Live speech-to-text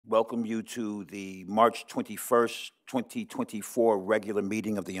welcome you to the March 21st, 2024 regular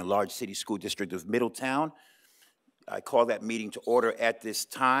meeting of the Enlarged City School District of Middletown. I call that meeting to order at this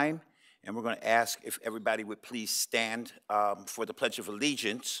time, and we're going to ask if everybody would please stand for the Pledge of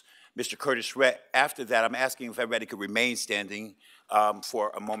Allegiance. Mr. Curtis Rhett, after that, I'm asking if everybody could remain standing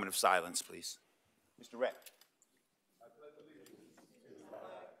for a moment of silence, please. Mr. Rhett.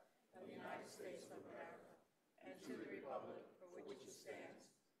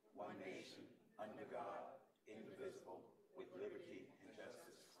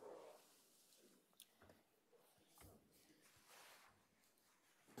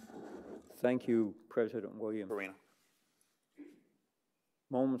 Thank you, President Williams. Farina.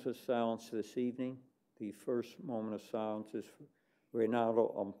 Moments of silence this evening. The first moment of silence is for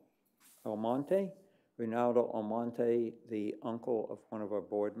Reynaldo Almonte. Reynaldo Almonte, the uncle of one of our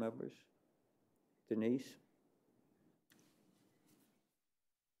board members. Denise.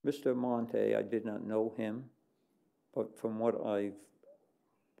 Mr. Almonte, I did not know him, but from what I've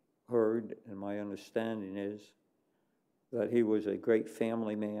heard and my understanding is that he was a great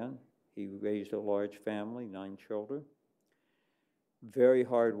family man. He raised a large family, 9 children. Very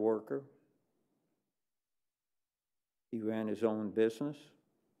hard worker. He ran his own business,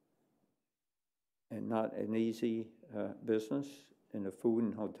 and not an easy business in the food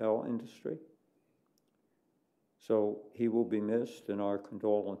and hotel industry. So he will be missed, and our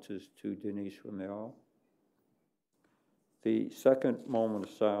condolences to Denise Romero. The second moment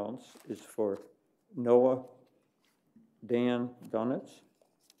of silence is for Noah Dan Dunitz.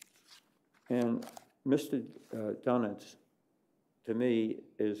 And Mr. Dunitz, to me,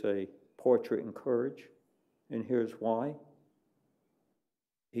 is a portrait in courage, and here's why.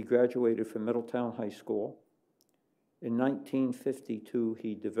 He graduated from Middletown High School. In 1952,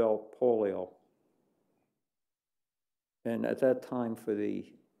 he developed polio. And at that time, for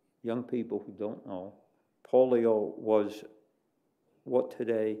the young people who don't know, polio was what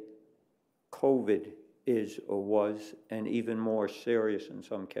today COVID is or was, and even more serious in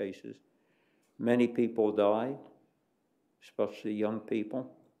some cases. Many people died, especially young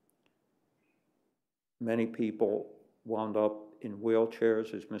people. Many people wound up in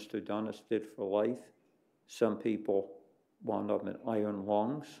wheelchairs, as Mr. Dunitz did for life. Some people wound up in iron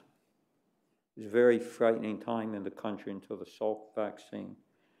lungs. It was a very frightening time in the country until the Salk vaccine.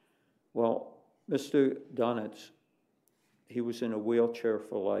 Well, Mr. Dunitz, he was in a wheelchair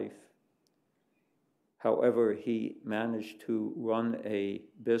for life. However, he managed to run a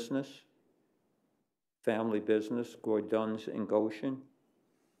business, family business, Gordon's in Goshen,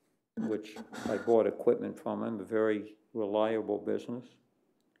 which I bought equipment from him, a very reliable business.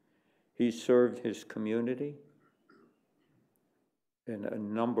 He served his community in a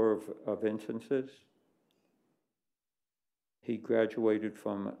number of instances. He graduated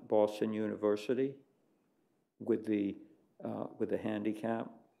from Boston University with the handicap.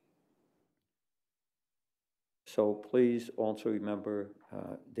 So please also remember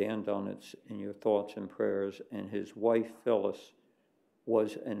Dan Dunitz in your thoughts and prayers, and his wife Phyllis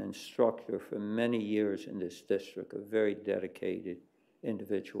was an instructor for many years in this district, a very dedicated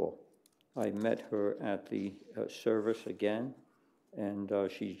individual. I met her at the service again, and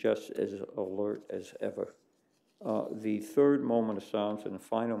she's just as alert as ever. The third moment of silence and the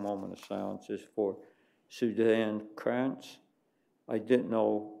final moment of silence is for Suzanne Krantz. I didn't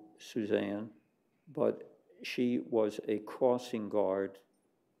know Suzanne, but she was a crossing guard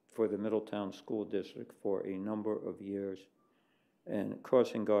for the Middletown School District for a number of years. And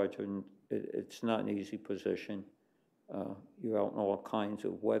crossing guards, it's not an easy position. You're out in all kinds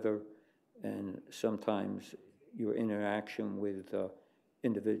of weather, and sometimes your interaction with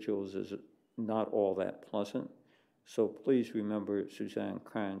individuals is not all that pleasant. So please remember Suzanne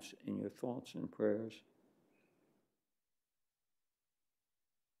Krantz in your thoughts and prayers.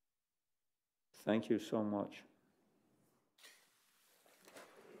 Thank you so much.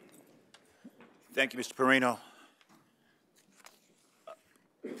 Thank you, Mr. Perino.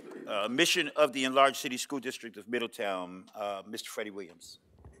 Mission of the Enlarged City School District of Middletown, Mr. Freddie Williams.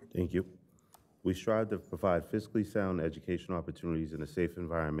 Thank you. We strive to provide fiscally sound educational opportunities in a safe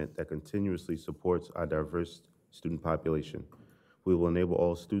environment that continuously supports our diverse student population. We will enable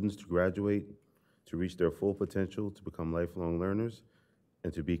all students to graduate, to reach their full potential, to become lifelong learners,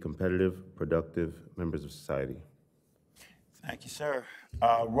 and to be competitive, productive members of society. Thank you, sir.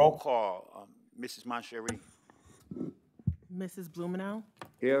 Roll call, Mrs. Moncherie. Mrs. Blumenau.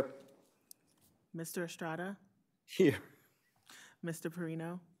 Here. Mr. Estrada. Here. Mr.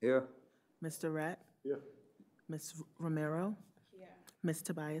 Perino. Here. Mr. Rhett. Here. Ms. Romero. Here. Ms.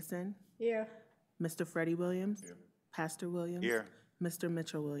 Tobiasen. Here. Mr. Freddie Williams. Here. Pastor Williams. Here. Mr.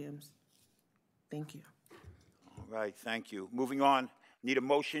 Mitchell Williams. Thank you. All right, thank you. Moving on, need a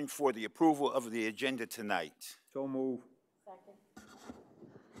motion for the approval of the agenda tonight. So move.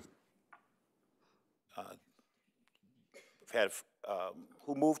 We've had,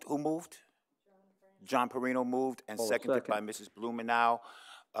 who moved? John Perino moved and Oh, seconded by second. Mrs. Blumenau.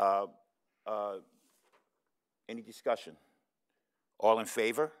 Uh, Any discussion? All in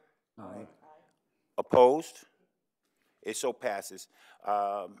favor? Aye. Opposed? It so passes.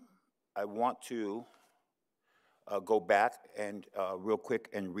 I want to go back and real quick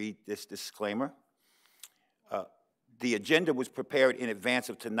and read this disclaimer. The agenda was prepared in advance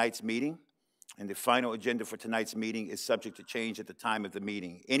of tonight's meeting, and the final agenda for tonight's meeting is subject to change at the time of the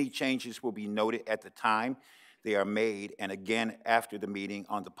meeting. Any changes will be noted at the time they are made, and again after the meeting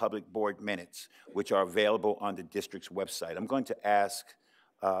on the public board minutes, which are available on the district's website. I'm going to ask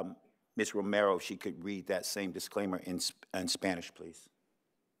Ms. Romero if she could read that same disclaimer in Spanish, please.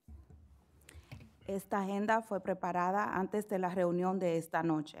 Esta agenda fue preparada antes de la reunión de esta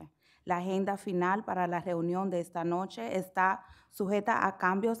noche. La agenda final para la reunión de esta noche está sujeta a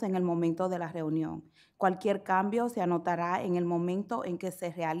cambios en el momento de la reunión. Cualquier cambio se anotará en el momento en que se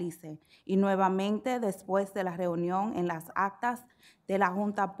realice y nuevamente después de la reunión en las actas de la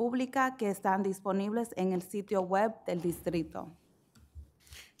Junta Pública que están disponibles en el sitio web del distrito.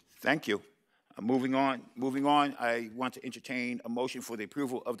 Thank you. Moving on, I want to entertain a motion for the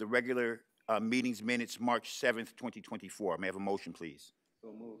approval of the regular meetings minutes, March 7th, 2024. May I have a motion, please?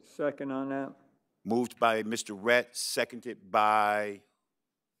 So move. Second on that. Moved by Mr. Rett, seconded by,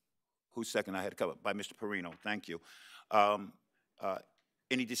 who's second? I had to cover, by Mr. Perino. Thank you.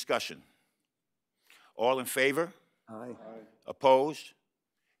 Any discussion? All in favor? Aye. Opposed?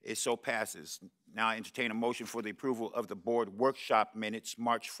 It so passes. Now I entertain a motion for the approval of the board workshop minutes,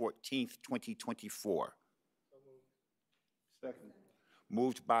 March 14th, 2024. Second.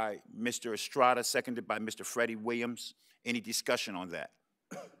 Moved by Mr. Estrada, seconded by Mr. Freddie Williams. Any discussion on that?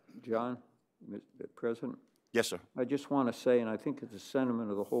 John, Mr. President, Yes, sir. I just want to say, and I think it's a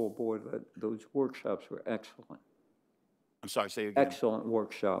sentiment of the whole board, that those workshops were excellent. I'm sorry, say it again. Excellent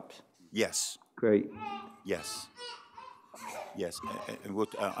workshops. Yes, Great. yes, yes. And we'll,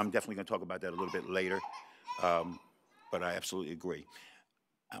 I'm definitely going to talk about that a little bit later, but I absolutely agree.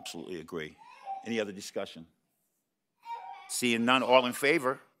 Absolutely agree. Any other discussion? Seeing none, all in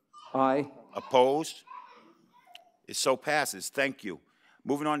favor? Aye. Opposed? It so passes. Thank you.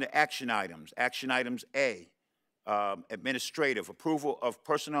 Moving on to action items. Action items A, administrative, approval of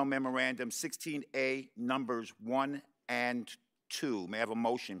personnel memorandum 16A, numbers 1 and 2. May I have a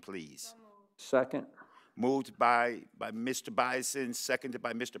motion, please? Second. Moved by Mr. Bison, seconded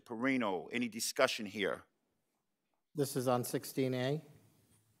by Mr. Perino. Any discussion here? This is on 16A.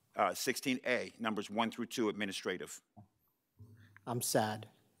 16A, numbers 1 through 2, administrative. I'm sad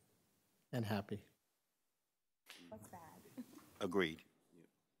and happy. Agreed.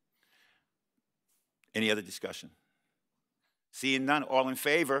 Any other discussion? Seeing none, all in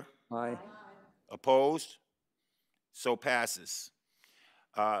favor? Aye. Opposed? So passes.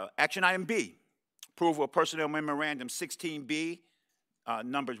 Action item B, approval of personnel memorandum 16B,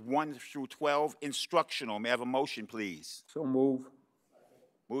 numbers 1 through 12, instructional. May I have a motion, please? So move.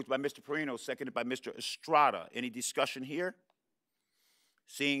 Moved by Mr. Perino, seconded by Mr. Estrada. Any discussion here?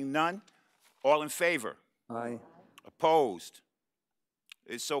 Seeing none, all in favor? Aye. Opposed?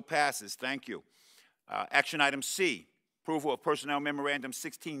 It so passes. Thank you. Action item C, approval of personnel memorandum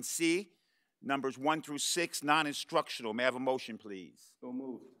 16C, numbers 1 through 6, non-instructional. May I have a motion, please? So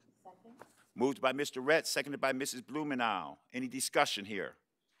move. Moved by Mr. Rett, seconded by Mrs. Blumenau. Any discussion here?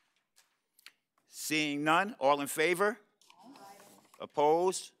 Seeing none, all in favor?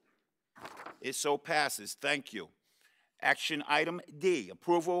 Opposed? It so passes. Thank you. Action item D,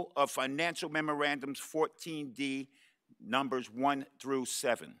 approval of financial memorandums 14D, numbers 1 through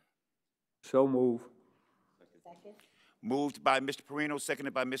 7. So move. Moved by Mr. Perino,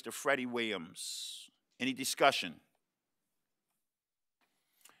 seconded by Mr. Freddie Williams. Any discussion?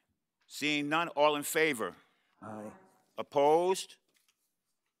 Seeing none, all in favor? Aye. Opposed?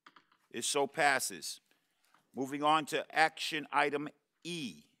 It so passes. Moving on to action item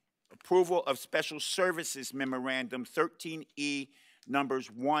E, approval of special services memorandum 13E, numbers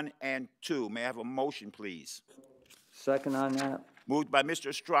 1 and 2. May I have a motion, please? Second on that. Moved by Mr.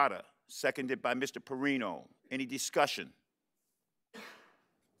 Estrada, seconded by Mr. Perino. Any discussion?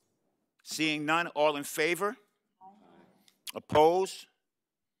 Seeing none, all in favor? Opposed?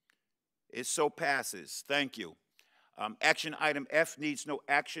 It so passes. Thank you. Action item F needs no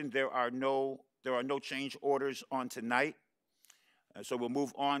action. There are no change orders on tonight. So we'll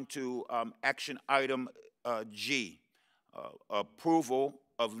move on to action item G, approval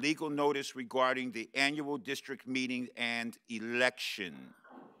of legal notice regarding the annual district meeting and election.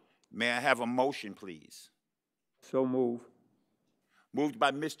 May I have a motion, please? So move. Moved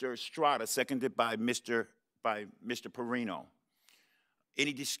by Mr. Estrada, seconded by Mr. Perino.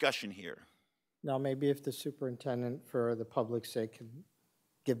 Any discussion here? Now, maybe if the superintendent, for the public's sake, can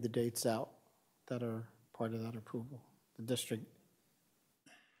give the dates out that are part of that approval. The district,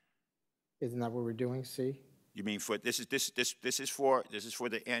 isn't that what we're doing, C? You mean for this is for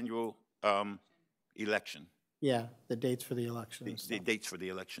the annual election? Yeah, the dates for the election and The stuff. dates for the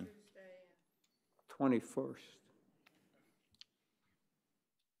election. 21st.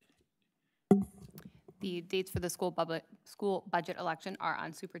 The dates for the school budget election are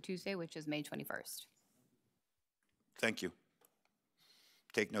on Super Tuesday, which is May 21st. Thank you.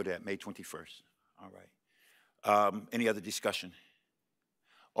 Take note of that, May 21st. All right. Any other discussion?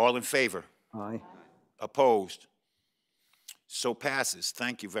 All in favor? Aye. Opposed? So passes.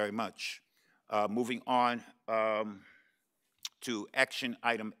 Thank you very much. Moving on to action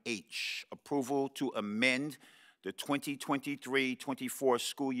item H, approval to amend the 2023-24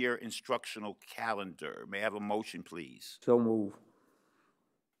 school year instructional calendar. May I have a motion, please? So move.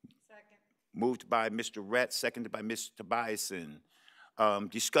 Moved by Mr. Rett, seconded by Ms. Tobiasen.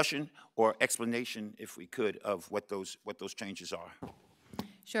 Discussion or explanation, if we could, of what those changes are.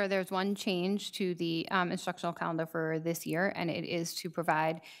 Sure, there's one change to the instructional calendar for this year, and it is to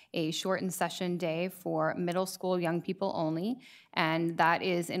provide a shortened session day for middle school young people only, and that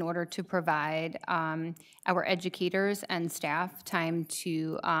is in order to provide our educators and staff time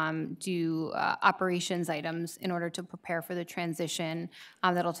to do operations items in order to prepare for the transition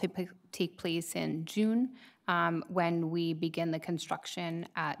that'll take place in June. When we begin the construction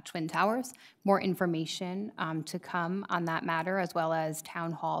at Twin Towers. More information to come on that matter, as well as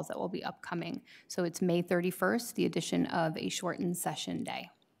town halls that will be upcoming. So it's May 31st, the addition of a shortened session day.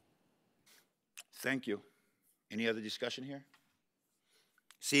 Thank you. Any other discussion here?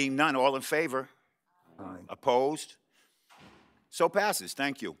 Seeing none, all in favor? Aye. Opposed? So passes.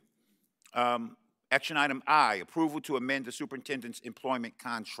 Thank you. Action item I, approval to amend the superintendent's employment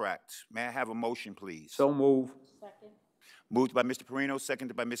contract. May I have a motion, please? So move. Moved by Mr. Perino,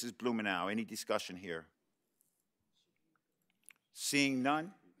 seconded by Mrs. Blumenauer. Any discussion here? Seeing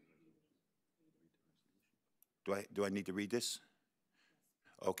none? Do I need to read this?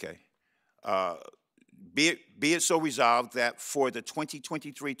 Okay. Be it so resolved that for the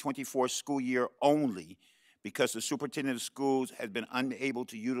 2023-24 school year only, because the superintendent of schools has been unable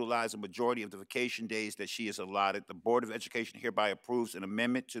to utilize a majority of the vacation days that she is allotted, the Board of Education hereby approves an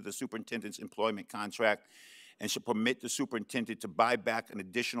amendment to the superintendent's employment contract and shall permit the superintendent to buy back an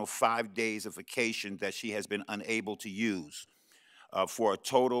additional 5 days of vacation that she has been unable to use, for a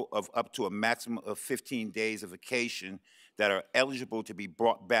total of up to a maximum of 15 days of vacation that are eligible to be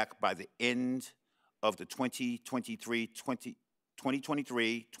brought back by the end of the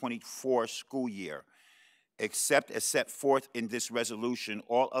 2023-24 school year. Except as set forth in this resolution,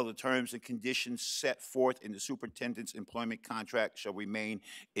 all other terms and conditions set forth in the superintendent's employment contract shall remain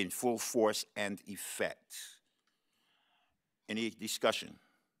in full force and effect. Any discussion?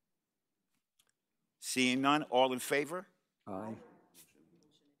 Seeing none, all in favor? Aye.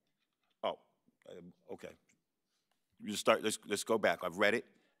 Oh, okay. You start. Let's go back. I've read it.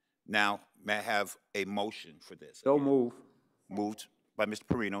 Now, may I have a motion for this? So move. Moved by Mr.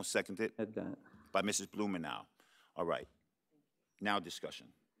 Perino, seconded Add that. by Mrs. Blumenauer. All right. Now discussion.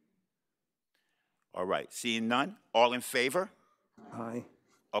 All right. Seeing none, all in favor? Aye.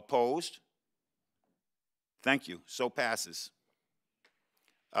 Opposed? Thank you. So passes.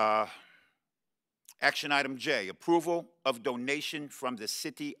 Action item J, approval of donation from the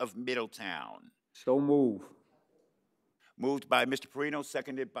City of Middletown. So move. Moved by Mr. Perino,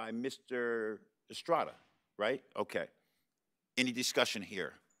 seconded by Mr. Estrada, right? Okay. Any discussion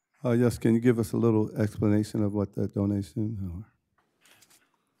here? Yes, can you give us a little explanation of what that donation?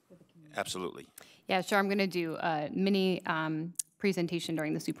 Absolutely. Yeah, sure. I'm going to do a mini presentation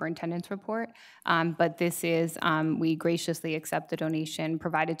during the superintendent's report, but this is, we graciously accept the donation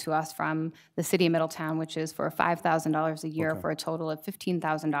provided to us from the City of Middletown, which is for $5,000 a year for a total of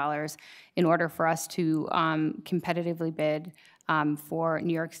 $15,000 in order for us to competitively bid for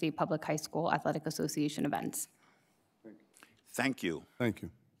New York State Public High School Athletic Association events. Thank you. Thank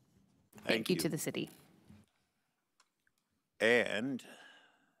you. Thank you to the city. And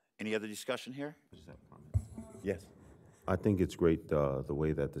any other discussion here? Yes. I think it's great the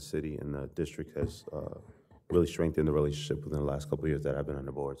way that the city and the district has really strengthened the relationship within the last couple of years that I've been on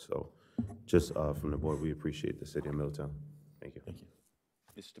the board. So just from the board, we appreciate the city of Middletown. Thank you. Thank you.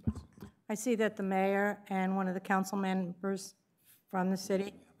 Mr. Tabas. I see that the mayor and one of the council members from the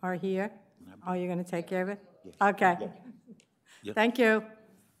city are here. Oh, you're going to take care of it? Okay. Yeah. Thank you.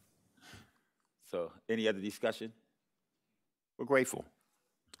 So, any other discussion? We're grateful.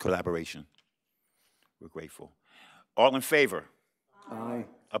 Collaboration. We're grateful. All in favor? Aye.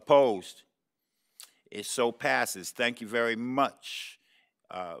 Opposed? It so passes. Thank you very much.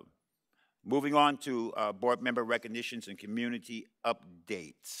 Moving on to board member recognitions and community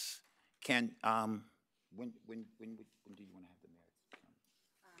updates. When do you want to have the mayor?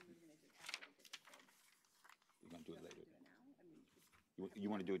 You're going to do it later?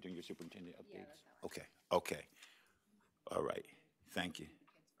 You want to do it during your superintendent updates? Okay, okay. All right, thank you.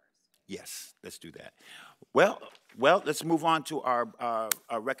 Yes, let's do that. Well, let's move on to our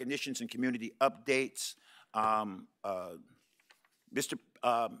recognitions and community updates. Mr.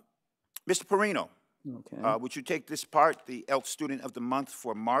 Perino, Okay. would you take this part, the Elk Student of the Month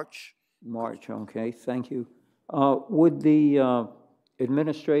for March? March, okay, thank you. Would the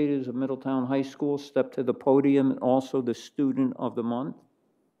administrators of Middletown High School step to the podium, and also the Student of the Month?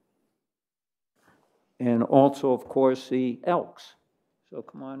 And also, of course, the Elks. So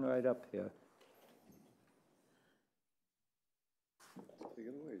come on right up here. Take it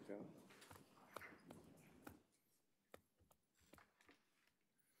away, John.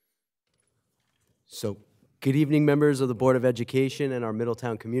 So, good evening, members of the Board of Education and our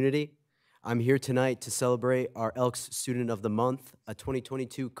Middletown community. I'm here tonight to celebrate our Elks Student of the Month, a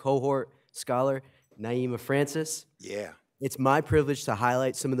 2022 cohort scholar, Naima Francis. Yeah. It's my privilege to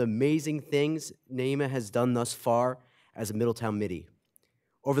highlight some of the amazing things Naima has done thus far as a Middletown Middie.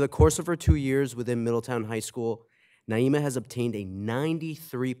 Over the course of her 2 years within Middletown High School, Naima has obtained a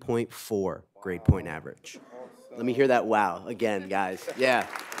 93.4 grade point average. Let me hear that wow again, guys. Yeah.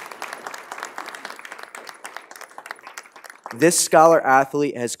 This scholar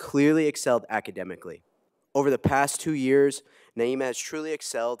athlete has clearly excelled academically. Over the past 2 years, Naima has truly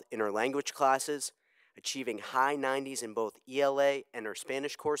excelled in her language classes, achieving high 90s in both ELA and her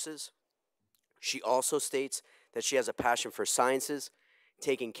Spanish courses. She also states that she has a passion for sciences,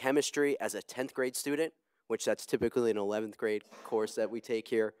 taking chemistry as a 10th grade student, which that's typically an 11th grade course that we take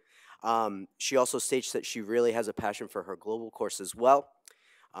here. She also states that she really has a passion for her global course as well.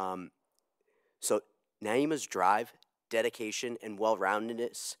 So Naima's drive, dedication, and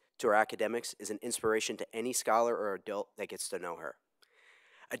well-roundedness to her academics is an inspiration to any scholar or adult that gets to know her.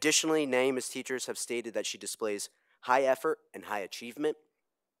 Additionally, Naima's teachers have stated that she displays high effort and high achievement,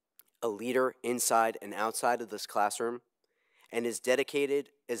 a leader inside and outside of this classroom, and is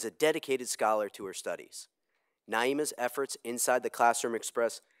a dedicated scholar to her studies. Naima's efforts inside the classroom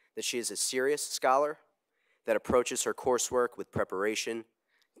express that she is a serious scholar that approaches her coursework with preparation,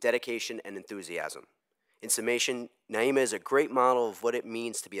 dedication, and enthusiasm. In summation, Naima is a great model of what it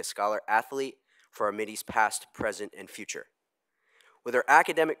means to be a scholar athlete for our Middies past, present, and future. With her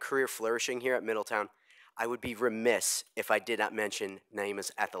academic career flourishing here at Middletown, I would be remiss if I did not mention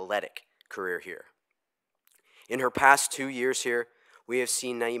Naima's athletic career here. In her past 2 years here, we have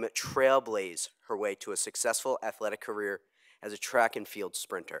seen Naima trailblaze her way to a successful athletic career as a track and field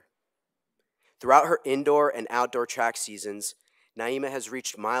sprinter. Throughout her indoor and outdoor track seasons, Naima has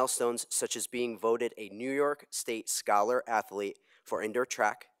reached milestones such as being voted a New York State Scholar Athlete for indoor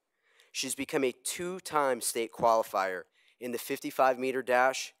track. She's become a 2-time state qualifier in the 55-meter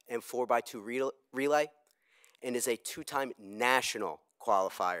dash and 4x2 relay, and is a 2-time national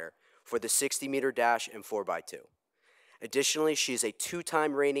qualifier for the 60-meter dash and 4x2. Additionally, she is a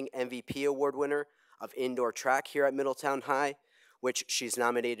 2-time reigning MVP award winner of indoor track here at Middletown High, which she's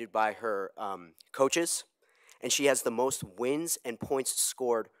nominated by her coaches. And she has the most wins and points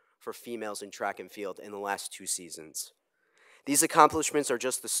scored for females in track and field in the last 2 seasons. These accomplishments are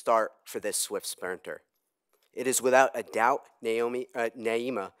just the start for this swift sprinter. It is without a doubt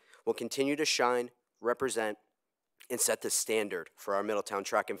Naima will continue to shine, represent, and set the standard for our Middletown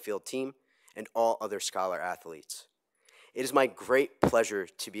track and field team and all other scholar athletes. It is my great pleasure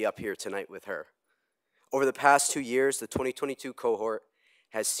to be up here tonight with her. Over the past 2 years, the 2022 cohort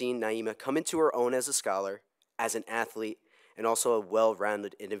has seen Naima come into her own as a scholar, as an athlete, and also a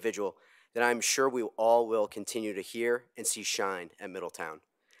well-rounded individual that I'm sure we all will continue to hear and see shine at Middletown.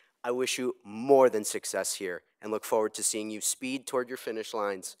 I wish you more than success here and look forward to seeing you speed toward your finish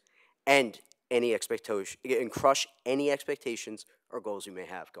lines and crush any expectations or goals you may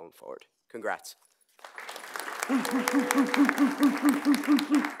have going forward. Congrats.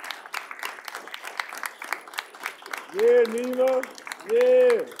 Yeah, Nima.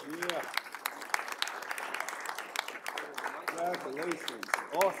 Yeah. Congratulations.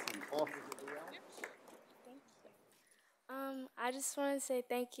 Awesome. I just just want to say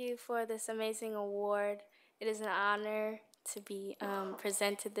thank you for this amazing award. It is an honor to be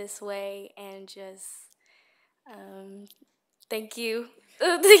presented this way, and just thank you.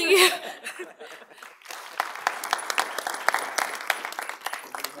 Thank you.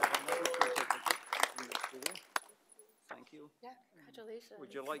 Thank you. Yeah, congratulations.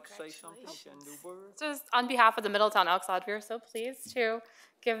 Would you like to say something, Jen Newberg? Just on behalf of the Middletown Elks Lodge, we are so pleased to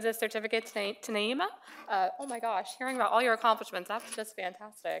give this certificate to Naima. Oh my gosh, hearing about all your accomplishments, that's just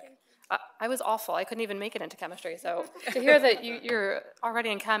fantastic. I was awful. I couldn't even make it into chemistry. So to hear that you're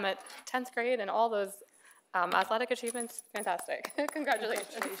already in chem at 10th grade and all those athletic achievements, fantastic. Congratulations.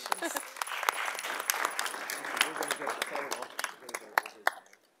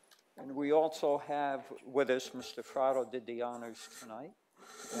 And we also have with us, Mr. Frado did the honors tonight,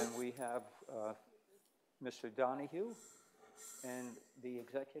 and we have Mr. Donahue and the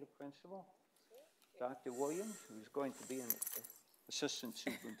executive principal, Dr. Williams, who's going to be an assistant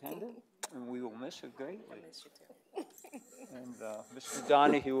superintendent, and we will miss her greatly. I miss you too. And Mr.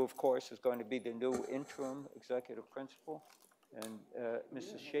 Donahue, of course, is going to be the new interim executive principal, and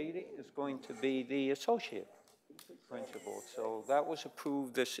Mrs. Shady is going to be the associate principal. So that was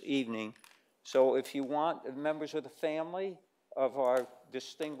approved this evening. So if you want members of the family of our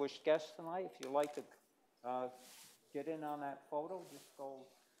distinguished guests tonight, if you'd like to get in on that photo, just go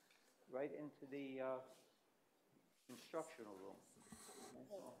right into the instructional room.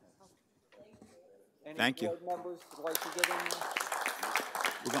 Any Thank you. board members would like to get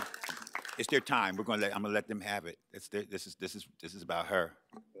in there? It's their time. I'm gonna let them have it. This is about her.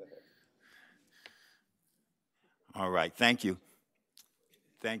 All right. Thank you.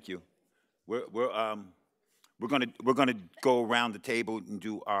 Thank you. We're gonna go around the table and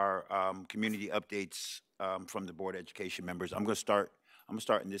do our community updates from the Board of Education members. I'm gonna start on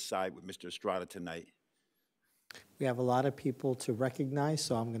this side with Mr. Estrada tonight. We have a lot of people to recognize,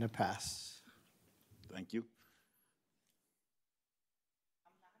 so I'm going to pass. Thank you.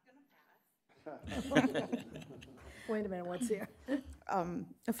 Wait a minute, what's here?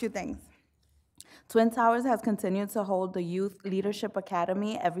 A few things. Twin Towers has continued to hold the Youth Leadership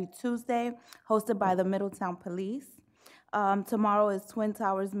Academy every Tuesday, hosted by the Middletown Police. Tomorrow is Twin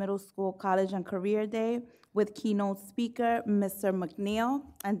Towers Middle School College and Career Day with keynote speaker, Mr. McNeil,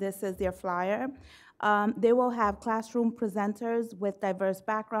 and this is their flyer. They will have classroom presenters with diverse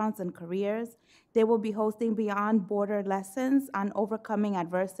backgrounds and careers. They will be hosting Beyond Border lessons on overcoming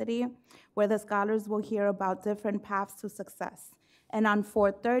adversity, where the scholars will hear about different paths to success. And on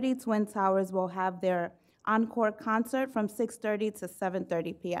 4:30, Twin Towers will have their encore concert from 6:30 to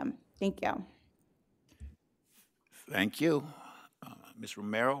 7:30 p.m. Thank you. Thank you, Ms.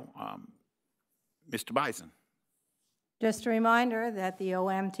 Romero. Mr. Bison. Just a reminder that the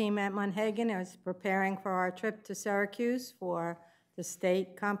OM team at Monhegan is preparing for our trip to Syracuse for the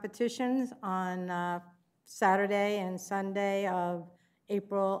state competitions on Saturday and Sunday of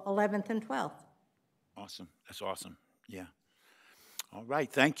April 11th and 12th. Awesome. That's awesome. Yeah. All right.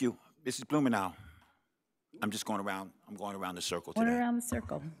 Thank you. Mrs. Blumenau. I'm just going around the circle today. Going around the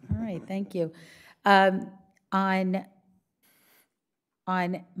circle. All right. Thank you.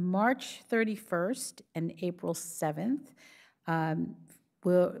 On March 31st and April 7th,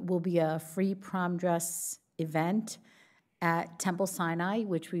 will be a free prom dress event at Temple Sinai,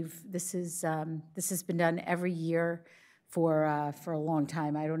 which this has been done every year for a long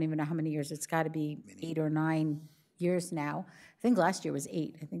time. I don't even know how many years. It's got to be 8 or 9 years now. I think last year was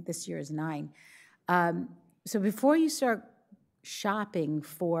 8. I think this year is 9. So before you start shopping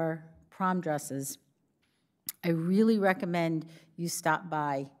for prom dresses, I really recommend you stop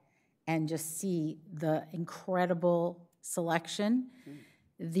by and just see the incredible selection.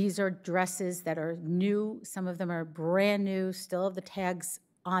 These are dresses that are new. Some of them are brand new, still have the tags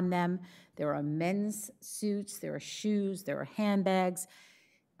on them. There are men's suits, there are shoes, there are handbags.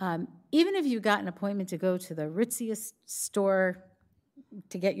 Even if you got an appointment to go to the ritziest store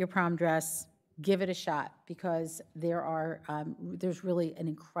to get your prom dress, give it a shot, because there's really an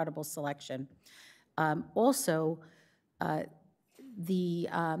incredible selection. Also,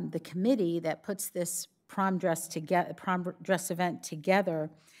 the committee that puts this prom dress event together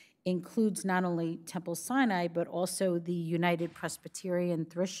includes not only Temple Sinai, but also the United Presbyterian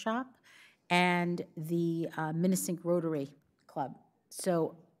Thrift Shop and the Minnesink Rotary Club.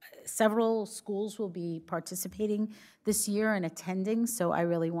 So several schools will be participating this year and attending, so I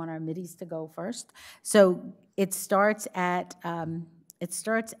really want our middies to go first. So it starts at 10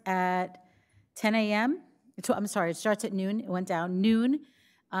 a.m. I'm sorry, it starts at noon. It went down noon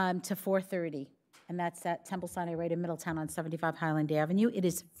to 4:30, and that's at Temple Sinai right in Middletown on 75 Highland Avenue. It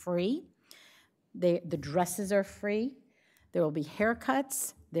is free. The dresses are free. There will be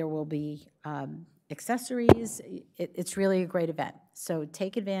haircuts. There will be accessories. It's really a great event. So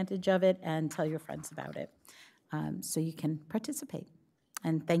take advantage of it and tell your friends about it so you can participate.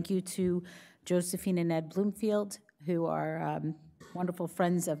 And thank you to Josephine and Ed Bloomfield, who are wonderful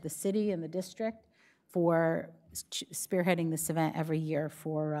friends of the city and the district, for spearheading this event every year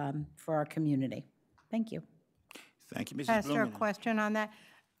for our community. Thank you. Thank you, Mrs. Pastor, a Blumen. question on that.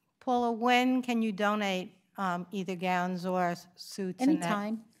 Paula, when can you donate either gowns or suits? and that?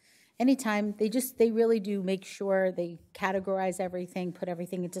 Anytime. Anytime. They really do make sure they categorize everything, put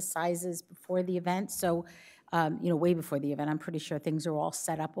everything into sizes before the event. So, way before the event, I'm pretty sure things are all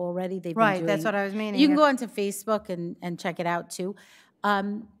set up already. They've been Right, that's what I was meaning. You can go onto Facebook and check it out too. So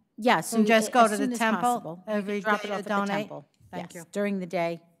And just go as to the soon as temple possible. You can every drop day it to off at the donate? temple. Thank Yes, you. during the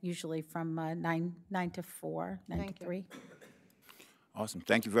day, usually from 9 to 4, 9 Thank to you. 3. Awesome.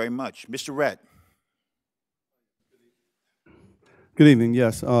 Thank you very much. Mr. Rett. Good evening.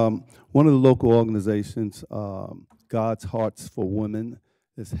 Yes, one of the local organizations, God's Hearts for Women,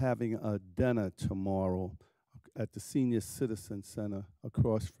 is having a dinner tomorrow at the Senior Citizen Center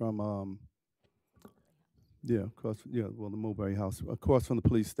across from, the Mulberry House, across from the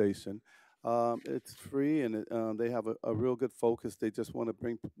police station. It's free, and they have a real good focus. They just want to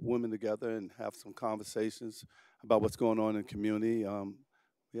bring women together and have some conversations about what's going on in the community.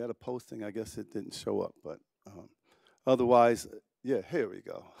 We had a posting. I guess it didn't show up, but otherwise, yeah, here we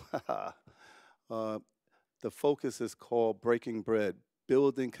go. The focus is called Breaking Bread,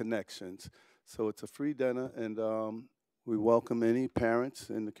 Building Connections. So it's a free dinner, and we welcome any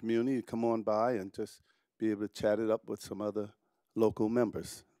parents in the community to come on by and just be able to chat it up with some other local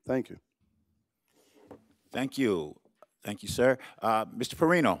members. Thank you. Thank you. Thank you, sir. Mr.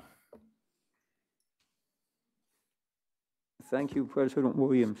 Perino. Thank you, President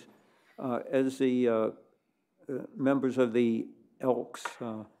Williams. As the members of the Elks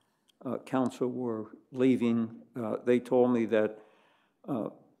Council were leaving, they told me that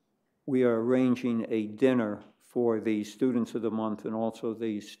we are arranging a dinner for the students of the month and also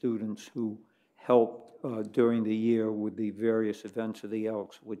the students who helped during the year with the various events of the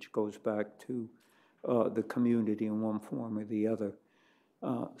Elks, which goes back to the community in one form or the other.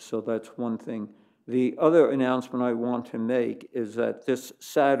 So that's one thing. The other announcement I want to make is that this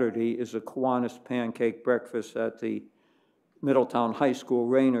Saturday is a Kiwanis Pancake Breakfast at the Middletown High School,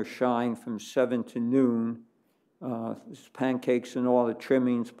 rain or shine, from 7 to noon. There's pancakes and all the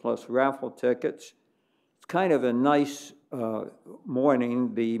trimmings plus raffle tickets. It's kind of a nice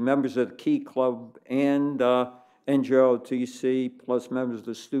morning. The members of the Key Club and NJOTC plus members of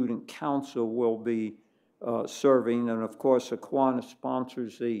the Student Council will be serving. And of course, Kiwanis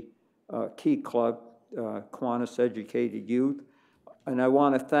sponsors the Key Club, Kiwanis Educated Youth. And I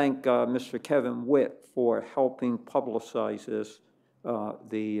want to thank Mr. Kevin Witt for helping publicize this,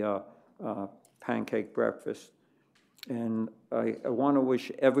 the pancake breakfast. And I want to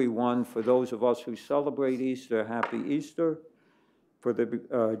wish everyone, for those of us who celebrate Easter, happy Easter. For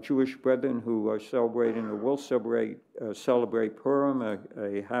the Jewish brethren who are celebrating or will celebrate Purim,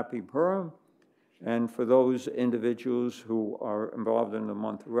 a happy Purim. And for those individuals who are involved in the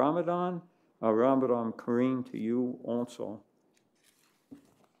month of Ramadan, Ramadan Kareem to you also.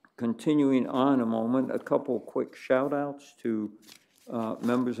 Continuing on a moment, a couple quick shout outs to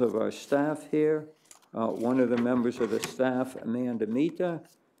members of our staff here. One of the members of the staff, Amanda Mita,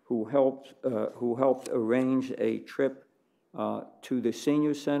 who helped arrange a trip to the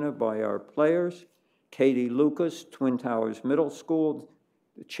senior center by our players. Katie Lucas, Twin Towers Middle School,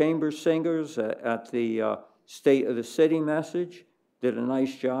 the chamber singers at the State of the City message did a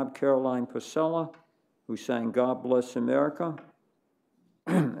nice job. Caroline Pasella, who sang God Bless America.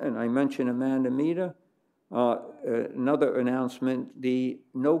 And I mentioned Amanda Mita. Another announcement, the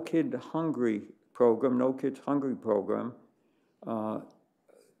No Kids Hungry program,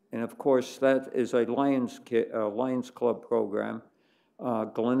 and of course that is a Lions Club program.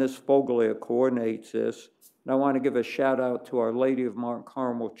 Glennis Foglia coordinates this. And I want to give a shout out to Our Lady of Mount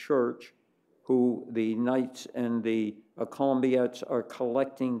Carmel Church, who the Knights and the Columbiettes are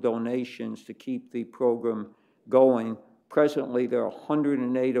collecting donations to keep the program going. Presently, there are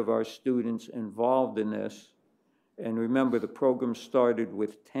 108 of our students involved in this. And remember, the program started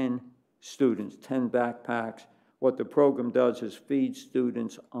with 10 students, 10 backpacks. What the program does is feed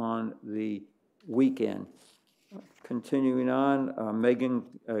students on the weekend. Continuing on, Megan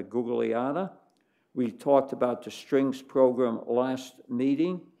Gugliata. We talked about the strings program last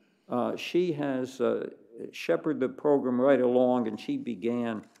meeting. She has shepherded the program right along, and she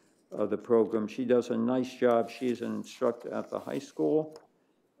began the program. She does a nice job. She is an instructor at the high school.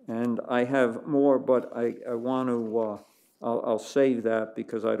 And I have more, but I want to I'll save that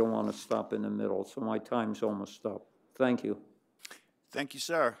because I don't want to stop in the middle, so my time's almost up. Thank you. Thank you,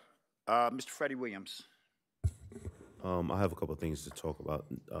 sir. Mr. Freddie Williams. I have a couple of things to talk about,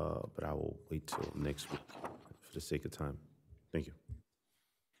 but I will wait till next week for the sake of time. Thank you.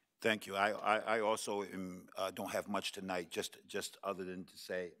 Thank you. I also don't have much tonight, just other than to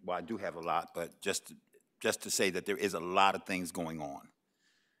say, well, I do have a lot, but just to say that there is a lot of things going on,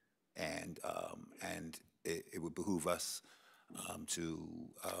 and it would behoove us to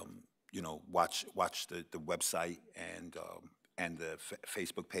watch the website and the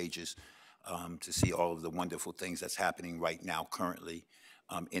Facebook pages to see all of the wonderful things that's happening right now currently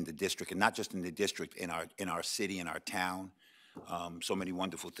in the district, and not just in the district, in our city, in our town. So many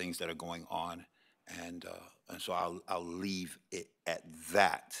wonderful things that are going on, and so I'll leave it at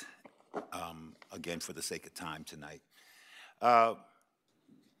that. Again, for the sake of time tonight.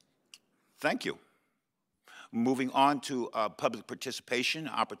 Thank you. Moving on to public participation,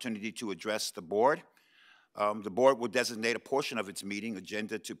 opportunity to address the board. The board will designate a portion of its meeting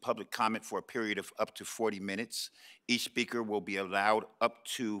agenda to public comment for a period of up to 40 minutes. Each speaker will be allowed up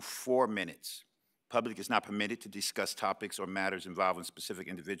to 4 minutes. Public is not permitted to discuss topics or matters involving specific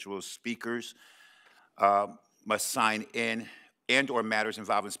individuals. Speakers must sign in, and/or matters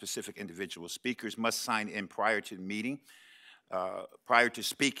involving specific individuals. Speakers must sign in prior to the meeting, prior to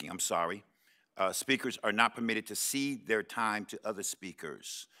speaking, I'm sorry. Speakers are not permitted to cede their time to other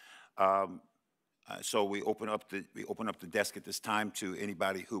speakers. So we open up the desk at this time to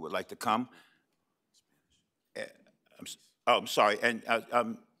anybody who would like to come. I'm sorry, and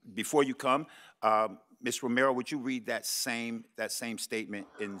before you come, Ms. Romero, would you read that same statement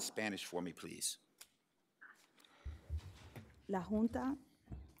in Spanish for me, please? La Junta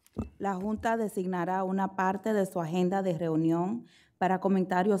designará una parte de su agenda de reunión para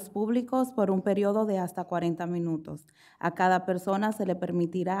comentarios públicos por un periodo de hasta 40 minutos. A cada persona se le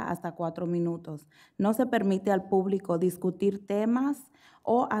permitirá hasta 4 minutos. No se permite al público discutir temas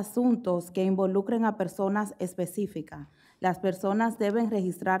o asuntos que involucren a personas específicas. Las personas deben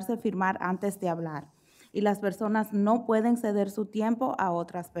registrarse y firmar antes de hablar. Y las personas no pueden ceder su tiempo a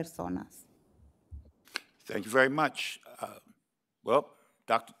otras personas. Thank you very much. Well,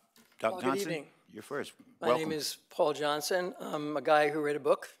 Dr. Good Johnson, evening. you're first. My Welcome. name is Paul Johnson. I'm a guy who read a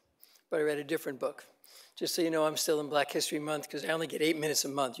book, but I read a different book. Just so you know, I'm still in Black History Month because I only get 8 minutes a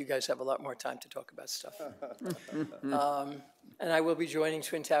month. You guys have a lot more time to talk about stuff. And I will be joining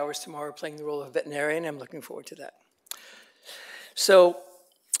Twin Towers tomorrow playing the role of veterinarian. I'm looking forward to that. So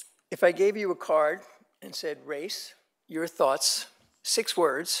if I gave you a card and said, race, your thoughts, 6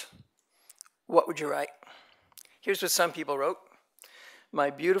 words, what would you write? Here's what some people wrote. My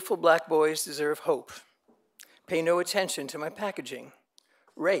beautiful black boys deserve hope. Pay no attention to my packaging.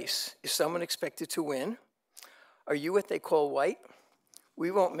 Race, is someone expected to win? Are you what they call white? We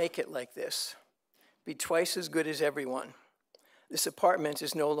won't make it like this. Be twice as good as everyone. This apartment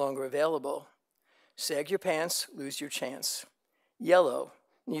is no longer available. Sag your pants, lose your chance. Yellow,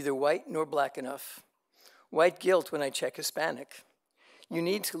 neither white nor black enough. White guilt when I check Hispanic. You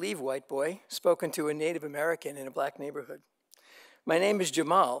need to leave, white boy, spoken to a Native American in a black neighborhood. My name is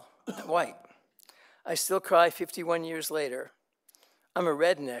Jamal, not white. I still cry 51 years later. I'm a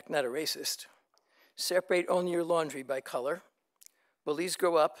redneck, not a racist. Separate only your laundry by color. Bullies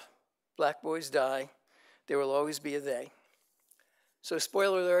grow up, black boys die. There will always be a they. So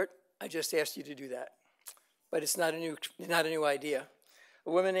spoiler alert, I just asked you to do that. But it's not a new idea.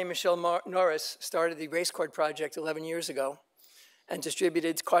 A woman named Michelle Norris started the Race Card Project 11 years ago and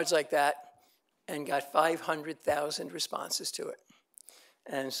distributed cards like that and got 500,000 responses to it.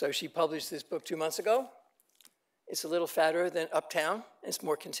 And so she published this book 2 months ago. It's a little fatter than Uptown. It's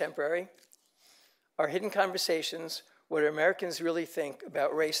more contemporary. Our Hidden Conversations, What Americans Really Think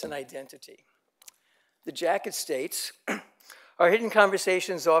About Race and Identity. The jacket states, Our Hidden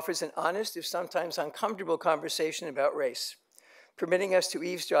Conversations offers an honest, if sometimes uncomfortable conversation about race, permitting us to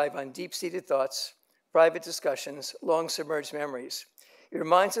eavesdrive on deep-seated thoughts, private discussions, long-submerged memories. It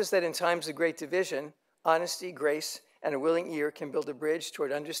reminds us that in times of great division, honesty, grace, and a willing ear can build a bridge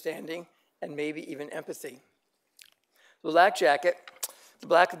toward understanding and maybe even empathy. The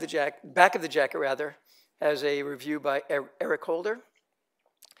back of the jacket, has a review by Eric Holder.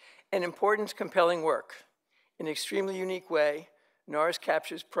 An important, compelling work. In an extremely unique way, Norris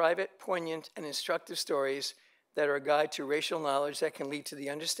captures private, poignant, and instructive stories that are a guide to racial knowledge that can lead to the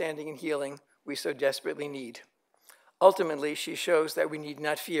understanding and healing we so desperately need. Ultimately, she shows that we need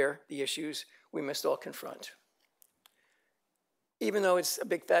not fear the issues we must all confront. Even though it's a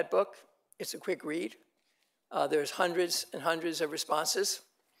big, fat book, it's a quick read. There's hundreds and hundreds of responses,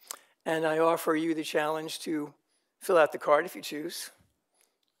 and I offer you the challenge to Fill out the card if you choose.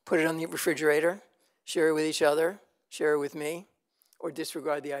 Put it on the refrigerator. Share it with each other. Share it with me. Or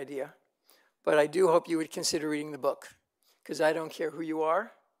disregard the idea. But I do hope you would consider reading the book, because I don't care who you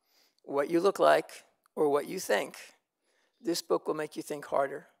are, what you look like, or what you think. This book will make you think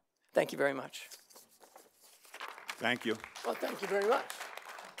harder. Thank you very much. Thank you. Well, thank you very much.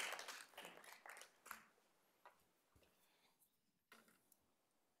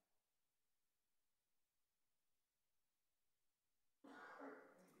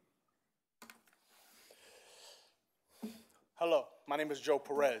 Hello, my name is Joe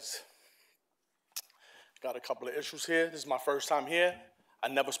Perez. Got a couple of issues here. This is my first time here. I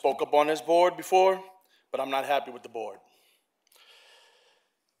never spoke up on this board before, but I'm not happy with the board.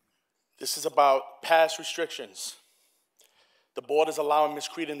 This is about past restrictions. The board is allowing Ms.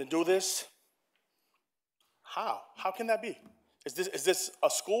 Creedon to do this. How? How can that be? Is this a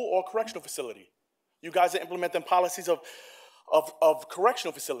school or a correctional facility? You guys are implementing policies of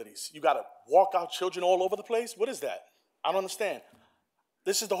correctional facilities. You gotta walk out children all over the place? What is that? I don't understand.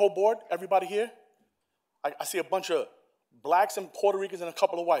 This is the whole board, everybody here? I see a bunch of blacks and Puerto Ricans and a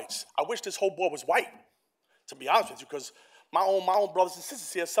couple of whites. I wish this whole board was white, to be honest with you, because my own brothers and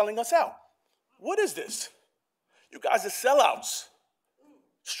sisters here are selling us out. What is this? You guys are sellouts.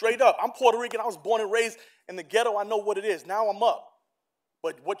 Straight up. I'm Puerto Rican. I was born and raised in the ghetto. I know what it is. Now I'm up.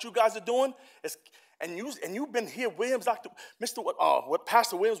 But what you guys are doing is, and you've been here, Williams,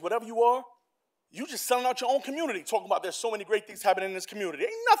 Pastor Williams, whatever you are, you just selling out your own community, talking about there's so many great things happening in this community.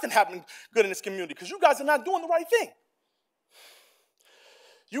 Ain't nothing happening good in this community because you guys are not doing the right thing.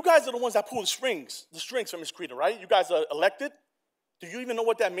 You guys are the ones that pull the strings from Ms. Creedon, right? You guys are elected. Do you even know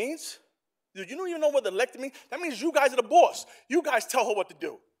what that means? Do you don't even know what elected means? That means you guys are the boss. You guys tell her what to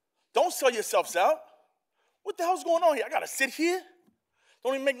do. Don't sell yourselves out. What the hell's going on here? I gotta sit here?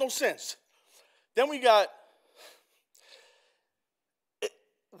 Don't even make no sense. Then we got,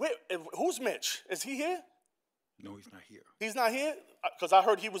 who's Mitch? Is he here? No, he's not here. He's not here? Because I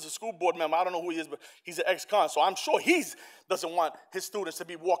heard he was a school board member. I don't know who he is, but he's an ex-con, so I'm sure he doesn't want his students to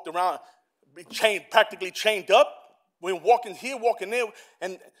be walked around, practically chained up. We're walking here, walking there,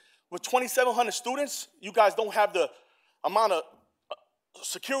 and with 2,700 students, you guys don't have the amount of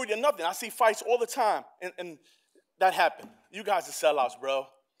security or nothing. I see fights all the time, and that happened. You guys are sellouts, bro.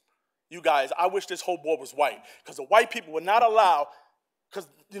 You guys, I wish this whole board was white, because the white people would not allow, because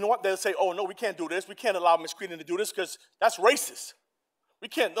you know what, they'll say, oh, no, we can't do this. We can't allow Ms. Creedon to do this because that's racist. We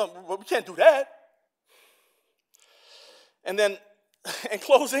can't do that. And then, in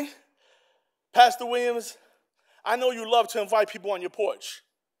closing, Pastor Williams, I know you love to invite people on your porch,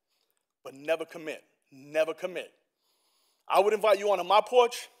 but never commit. Never commit. I would invite you onto my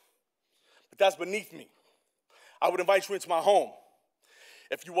porch, but that's beneath me. I would invite you into my home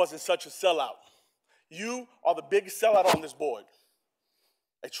if you wasn't such a sellout. You are the biggest sellout on this board.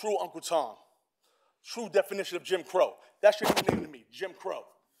 A true Uncle Tom. True definition of Jim Crow. That's your new name to me, Jim Crow.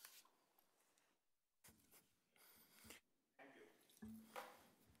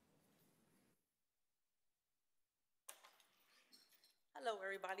 Hello,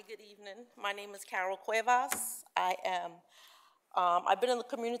 everybody. Good evening. My name is Carol Cuevas. I've been in the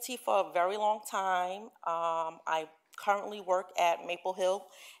community for a very long time. I currently work at Maple Hill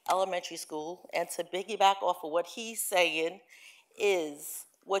Elementary School, and to piggyback off of what he's saying is,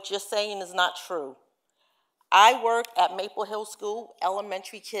 what you're saying is not true. I work at Maple Hill School,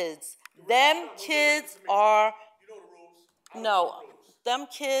 elementary kids. Them kids are, no, them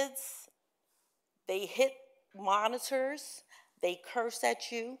kids, they hit monitors, they curse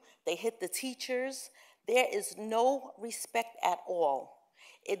at you, they hit the teachers. There is no respect at all.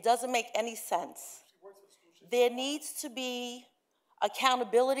 It doesn't make any sense. There needs to be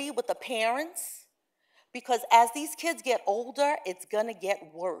accountability with the parents, because as these kids get older, it's gonna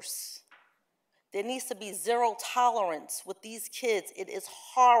get worse. There needs to be zero tolerance with these kids. It is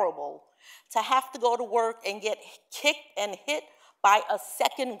horrible to have to go to work and get kicked and hit by a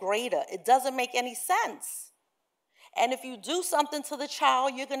second grader. It doesn't make any sense. And if you do something to the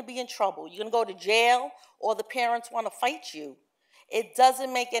child, you're gonna be in trouble. You're gonna go to jail, or the parents wanna fight you. It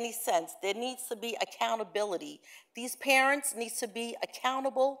doesn't make any sense. There needs to be accountability. These parents need to be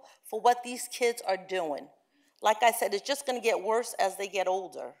accountable for what these kids are doing. Like I said, it's just gonna get worse as they get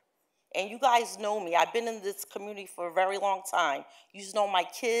older. And you guys know me. I've been in this community for a very long time. You know my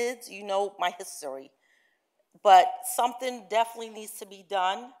kids, you know my history. But something definitely needs to be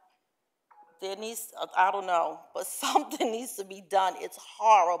done. I don't know, but something needs to be done. It's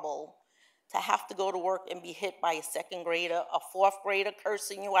horrible to have to go to work and be hit by a second grader, a fourth grader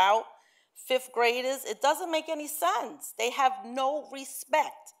cursing you out, fifth graders. It doesn't make any sense. They have no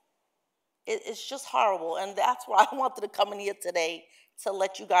respect. It's just horrible, and that's why I wanted to come in here today to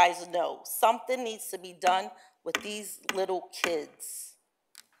let you guys know. Something needs to be done with these little kids.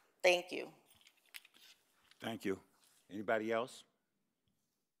 Thank you. Thank you. Anybody else?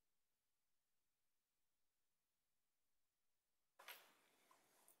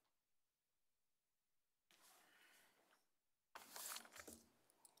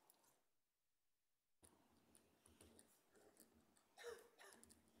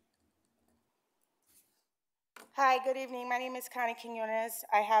 Hi, good evening. My name is Connie Quinones.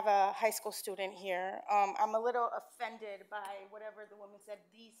 I have a high school student here. I'm a little offended by whatever the woman said.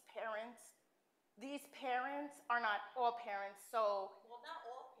 These parents are not all parents, so. Well, not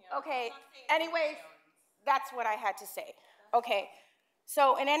all parents. Okay, anyways, that's what I had to say. Okay,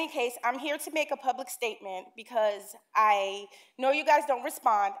 so in any case, I'm here to make a public statement because I know you guys don't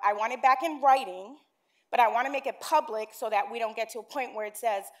respond. I want it back in writing, but I want to make it public so that we don't get to a point where it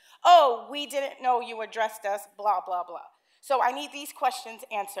says, oh, we didn't know you addressed us, blah, blah, blah. So I need these questions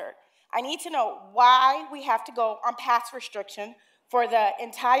answered. I need to know why we have to go on pass restriction for the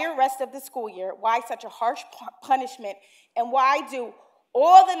entire rest of the school year, why such a harsh punishment, and why do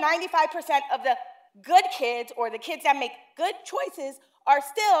all the 95% of the good kids or the kids that make good choices are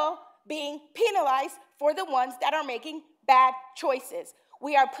still being penalized for the ones that are making bad choices.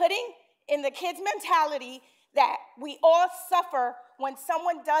 We are putting in the kids' mentality that we all suffer when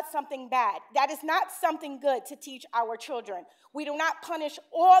someone does something bad. That is not something good to teach our children. We do not punish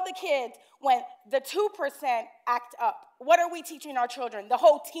all the kids when the 2% act up. What are we teaching our children? The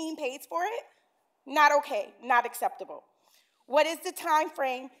whole team pays for it? Not okay, not acceptable. What is the time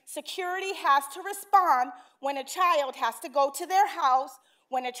frame? Security has to respond when a child has to go to their house,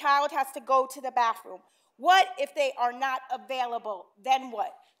 when a child has to go to the bathroom. What if they are not available? Then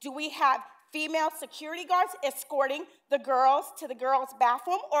what? Do we have female security guards escorting the girls to the girls'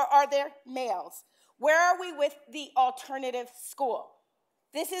 bathroom, or are there males? Where are we with the alternative school?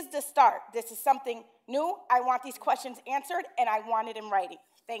 This is the start. This is something new. I want these questions answered, and I want it in writing.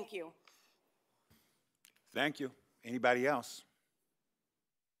 Thank you. Thank you. Anybody else?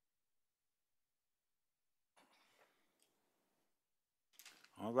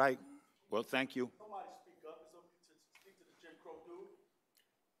 All right. Well, thank you. Somebody speak up. Speak to the Jim Crow dude.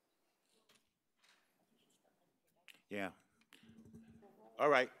 Yeah. All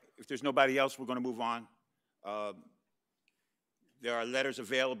right. If there's nobody else, we're going to move on. There are letters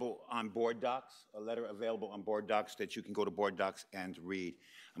available on board docs, a letter available on board docs that you can go to board docs and read.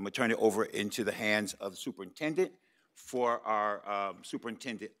 I'm going to turn it over into the hands of the superintendent for our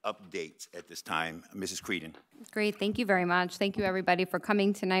superintendent updates at this time. Mrs. Creedon. Great, thank you very much. Thank you everybody for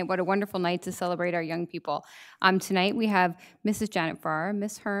coming tonight. What a wonderful night to celebrate our young people. Tonight we have Mrs. Janet Farrar,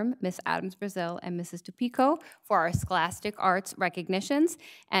 Miss Herm, Miss Adams Brazil, and Mrs. Tupico for our Scholastic Arts recognitions.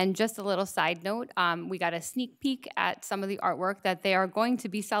 And just a little side note, we got a sneak peek at some of the artwork that they are going to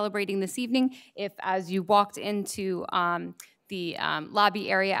be celebrating this evening. If as you walked into the lobby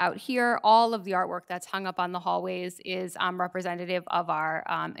area out here, all of the artwork that's hung up on the hallways is representative of our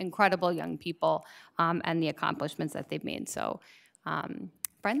incredible young people and the accomplishments that they've made. So,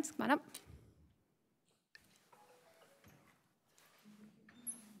 friends, come on up.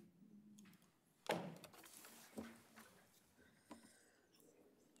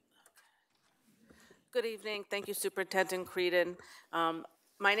 Good evening. Thank you, Superintendent Creedon.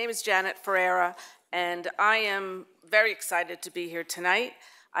 My name is Janet Ferreira, and I am very excited to be here tonight.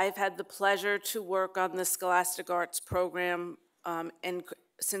 I've had the pleasure to work on the Scholastic Arts program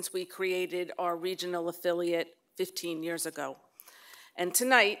since we created our regional affiliate 15 years ago. And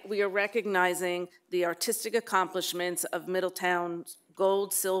tonight, we are recognizing the artistic accomplishments of Middletown's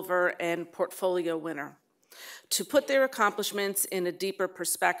gold, silver, and portfolio winner. To put their accomplishments in a deeper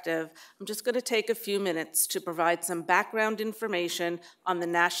perspective, I'm just going to take a few minutes to provide some background information on the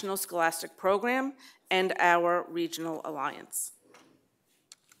National Scholastic Program and our regional alliance.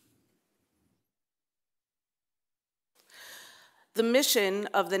 The mission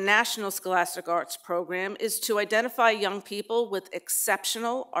of the National Scholastic Arts Program is to identify young people with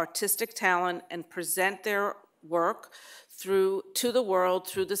exceptional artistic talent and present their work to the world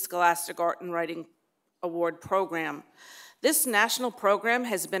through the Scholastic Art and Writing Award Program. This national program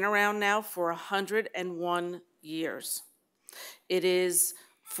has been around now for 101 years. It is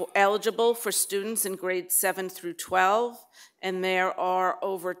eligible for students in grades 7 through 12, and there are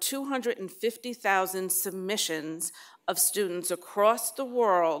over 250,000 submissions of students across the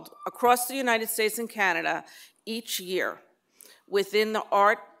world, across the United States and Canada, each year within the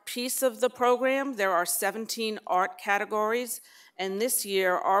art, piece of the program, there are 17 art categories, and this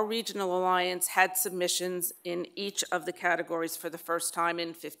year, our regional alliance had submissions in each of the categories for the first time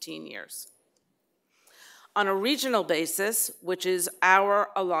in 15 years. On a regional basis, which is our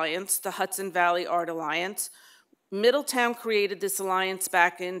alliance, the Hudson Valley Art Alliance, Middletown created this alliance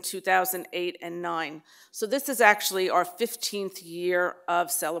back in 2008 and 9. So this is actually our 15th year of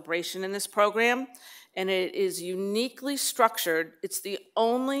celebration in this program, and it is uniquely structured. It's the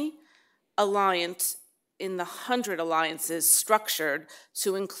only alliance in the 100 alliances structured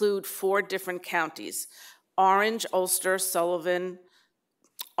to include 4 different counties: Orange, Ulster, Sullivan,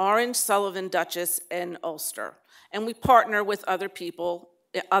 Dutchess, and Ulster. And we partner with other people,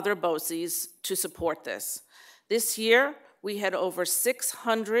 other BOCES, to support this. This year, we had over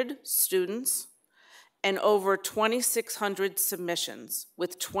 600 students and over 2,600 submissions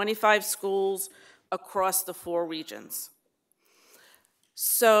with 25 schools across the 4 regions.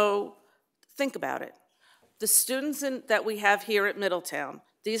 So think about it. The students that we have here at Middletown,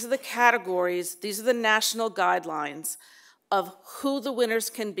 these are the categories, these are the national guidelines of who the winners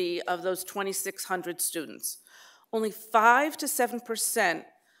can be of those 2,600 students. Only 5 to 7%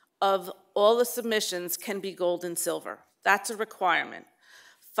 of all the submissions can be gold and silver. That's a requirement.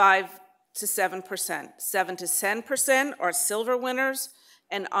 5 to 7%. 7 to 10% are silver winners,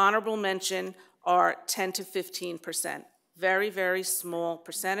 and honorable mention are 10 to 15%. Very, very small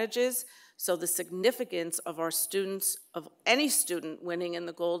percentages. So the significance of our students, of any student winning in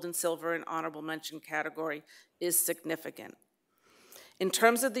the gold and silver and honorable mention category, is significant. In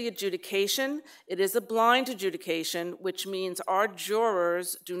terms of the adjudication, it is a blind adjudication, which means our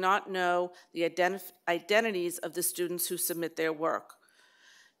jurors do not know the identities of the students who submit their work.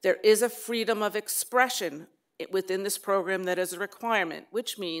 There is a freedom of expression within this program that is a requirement,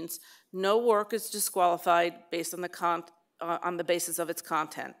 which means no work is disqualified based on the basis of its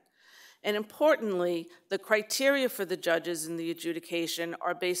content. And importantly, the criteria for the judges in the adjudication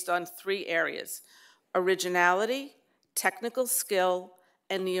are based on 3 areas: originality, technical skill,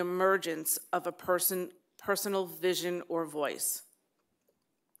 and the emergence of a personal vision or voice.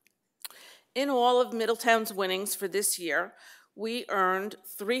 In all of Middletown's winnings for this year, we earned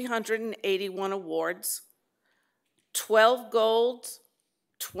 381 awards, 12 gold,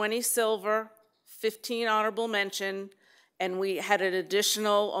 20 silver, 15 honorable mention, and we had an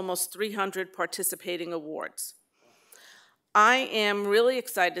additional almost 300 participating awards. I am really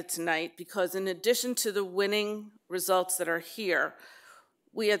excited tonight because in addition to the winning results that are here,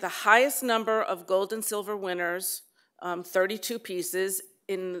 we had the highest number of gold and silver winners, 32 pieces,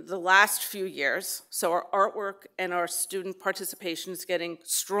 in the last few years. So our artwork and our student participation is getting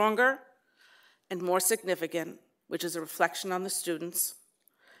stronger and more significant, which is a reflection on the students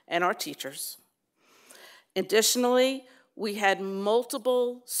and our teachers. Additionally, we had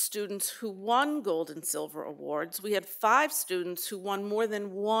multiple students who won gold and silver awards. We had 5 students who won more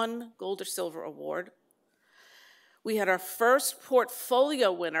than 1 gold or silver award. We had our first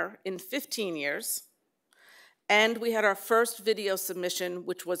portfolio winner in 15 years, and we had our first video submission,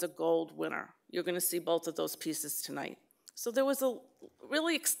 which was a gold winner. You're going to see both of those pieces tonight. So there was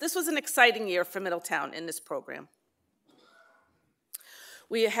this was an exciting year for Middletown in this program.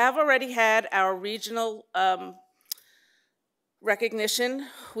 We have already had our regional recognition.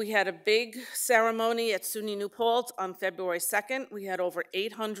 We had a big ceremony at SUNY New Paltz on February 2nd. We had over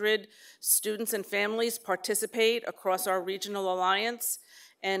 800 students and families participate across our regional alliance,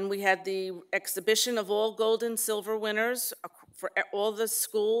 and we had the exhibition of all gold and silver winners for all the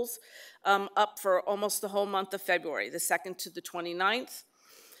schools up for almost the whole month of February, the 2nd to the 29th.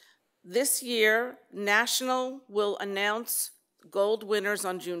 This year, National will announce gold winners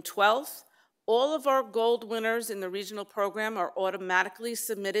on June 12th. All of our gold winners in the regional program are automatically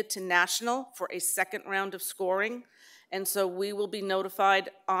submitted to National for a second round of scoring. And so we will be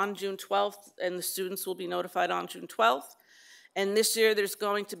notified on June 12th, and the students will be notified on June 12th. And this year, there's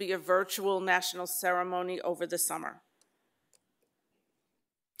going to be a virtual National ceremony over the summer.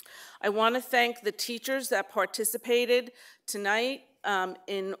 I want to thank the teachers that participated tonight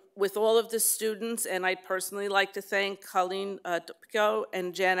with all of the students, and I'd personally like to thank Colleen Dupico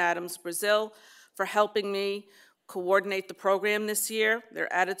and Jan Adams Brazil for helping me coordinate the program this year.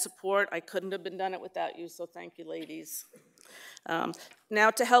 Their added support, I couldn't have done it without you, so thank you, ladies.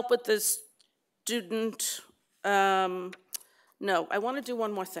 Now to help with the student, no, I want to do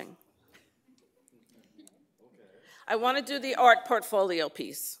one more thing. I want to do the art portfolio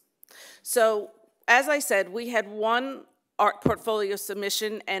piece. So, as I said, we had 1 art portfolio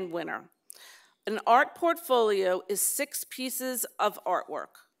submission and winner. An art portfolio is 6 pieces of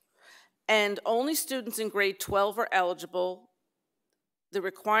artwork, and only students in grade 12 are eligible. The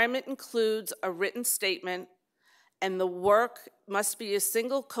requirement includes a written statement, and the work must be a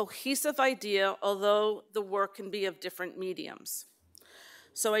single cohesive idea, although the work can be of different mediums.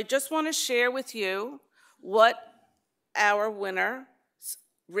 So I just want to share with you what our winner's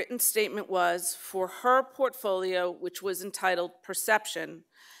written statement was for her portfolio, which was entitled Perception.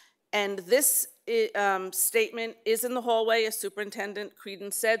 And this statement is in the hallway, as Superintendent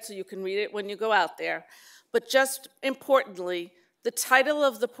Creedon said, so you can read it when you go out there. But just importantly, the title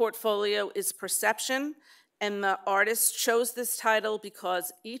of the portfolio is Perception, and the artist chose this title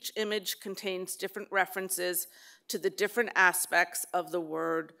because each image contains different references to the different aspects of the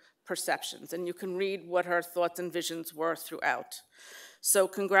word perceptions. And you can read what her thoughts and visions were throughout. So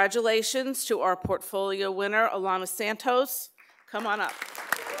congratulations to our portfolio winner, Alana Santos. Come on up.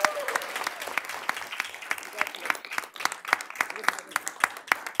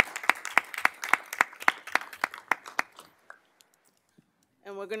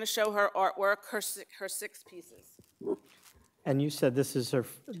 And we're going to show her artwork, her 6 pieces. And you said this is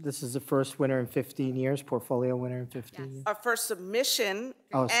the first winner in 15 years, portfolio winner in 15 years? Our first submission,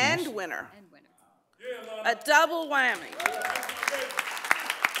 Oh, and submission. winner. A double whammy.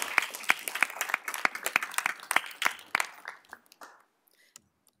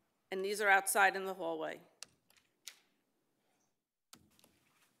 And these are outside in the hallway.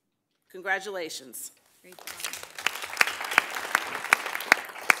 Congratulations. Great job.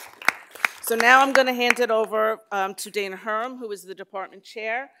 So now I'm going to hand it over to Dana Herm, who is the department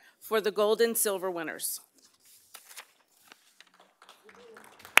chair, for the gold and silver winners.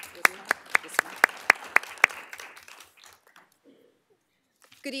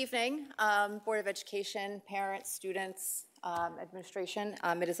 Good evening, Board of Education, parents, students, administration.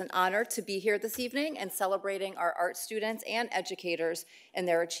 It is an honor to be here this evening and celebrating our art students and educators in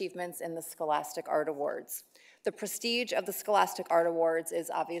their achievements in the Scholastic Art Awards. The prestige of the Scholastic Art Awards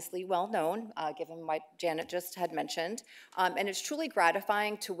is obviously well known, given what Janet just had mentioned, and it's truly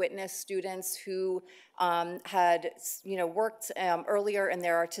gratifying to witness students who had worked earlier in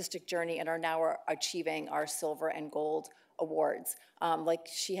their artistic journey and are now achieving our silver and gold awards. Like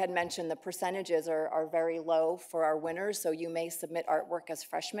she had mentioned, the percentages are very low for our winners, so you may submit artwork as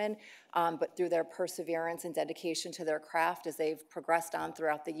freshmen, but through their perseverance and dedication to their craft as they've progressed on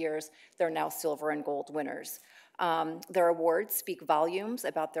throughout the years, they're now silver and gold winners. Their awards speak volumes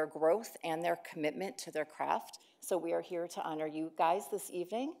about their growth and their commitment to their craft, so we are here to honor you guys this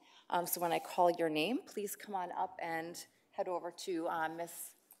evening. So when I call your name, please come on up and head over to Ms.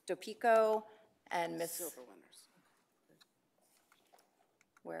 Dopico and Ms. Silver winners.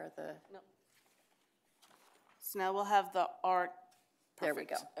 Where are the... No. So now we'll have the art. Perfect. There we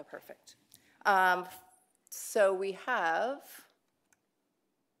go. Oh, perfect. So we have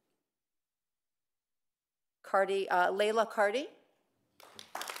Cardi, Layla Cardi.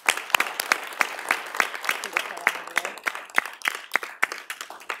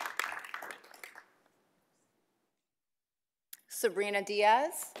 Sabrina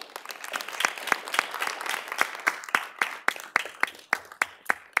Diaz.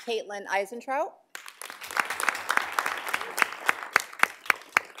 Caitlin Eisentrout.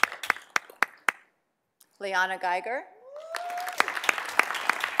 Liana Geiger.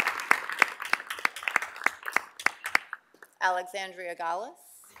 Alexandria Gallus.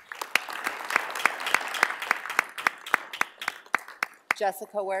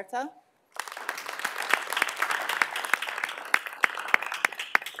 Jessica Huerta.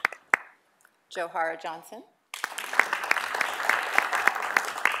 Johara Johnson.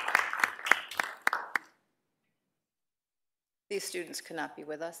 These students could not be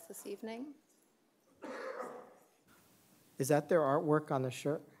with us this evening. Is that their artwork on the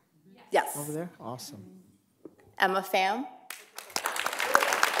shirt? Yes. Over there? Awesome. Emma Pham.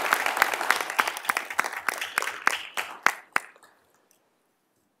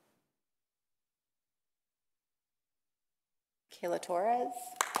 Kayla Torres.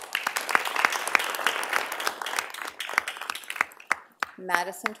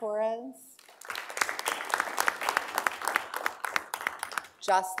 Madison Torres.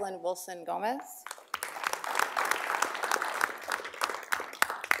 Jocelyn Wilson Gomez.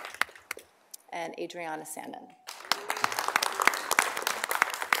 And Adriana Sandin.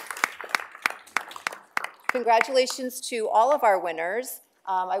 Congratulations to all of our winners.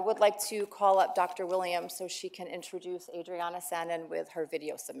 I would like to call up Dr. Williams so she can introduce Adriana Sandin with her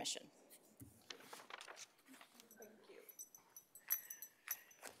video submission.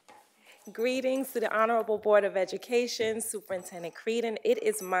 Greetings to the Honorable Board of Education, Superintendent Creedon. It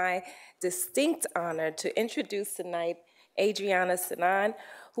is my distinct honor to introduce tonight Adriana Sandin,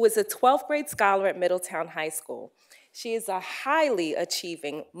 who is a 12th grade scholar at Middletown High School. She is a highly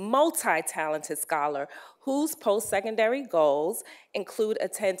achieving, multi-talented scholar whose post-secondary goals include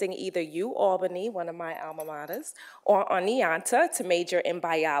attending either UAlbany, one of my alma maters, or Oneonta to major in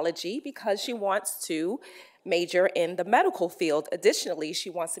biology because she wants to major in the medical field. Additionally, she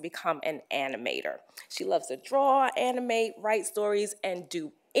wants to become an animator. She loves to draw, animate, write stories, and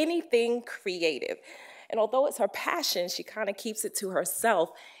do anything creative. And although it's her passion, she kind of keeps it to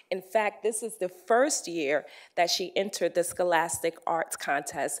herself. In fact, this is the first year that she entered the Scholastic Arts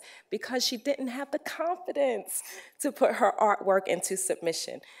Contest because she didn't have the confidence to put her artwork into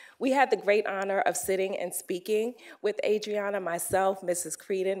submission. We had the great honor of sitting and speaking with Adriana, myself, Mrs.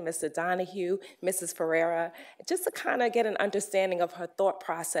 Creedon, Mr. Donahue, Mrs. Ferreira, just to kind of get an understanding of her thought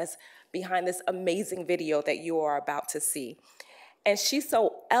process behind this amazing video that you are about to see. And she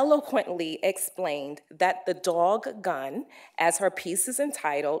so eloquently explained that the dog gun, as her piece is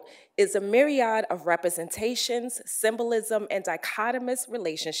entitled, is a myriad of representations, symbolism, and dichotomous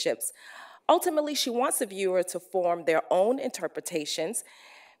relationships. Ultimately, she wants the viewer to form their own interpretations,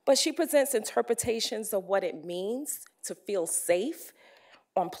 but she presents interpretations of what it means to feel safe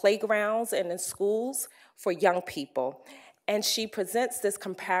on playgrounds and in schools for young people. And she presents this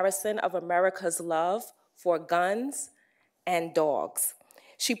comparison of America's love for guns and dogs.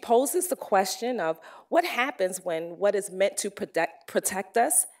 She poses the question of what happens when what is meant to protect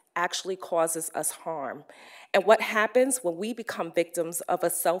us actually causes us harm, and what happens when we become victims of a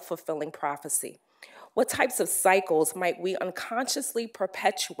self-fulfilling prophecy. What types of cycles might we unconsciously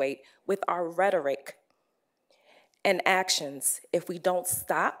perpetuate with our rhetoric and actions if we don't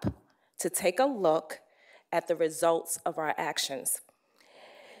stop to take a look at the results of our actions?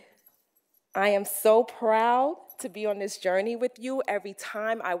 I am so proud to be on this journey with you. Every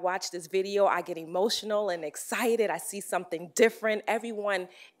time I watch this video, I get emotional and excited. I see something different. Everyone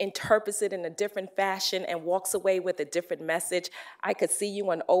interprets it in a different fashion and walks away with a different message. I could see you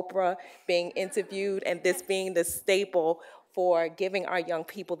on Oprah being interviewed and this being the staple for giving our young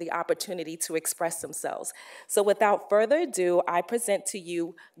people the opportunity to express themselves. So without further ado, I present to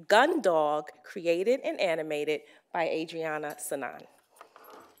you Gun Dog, created and animated by Adriana Sanan.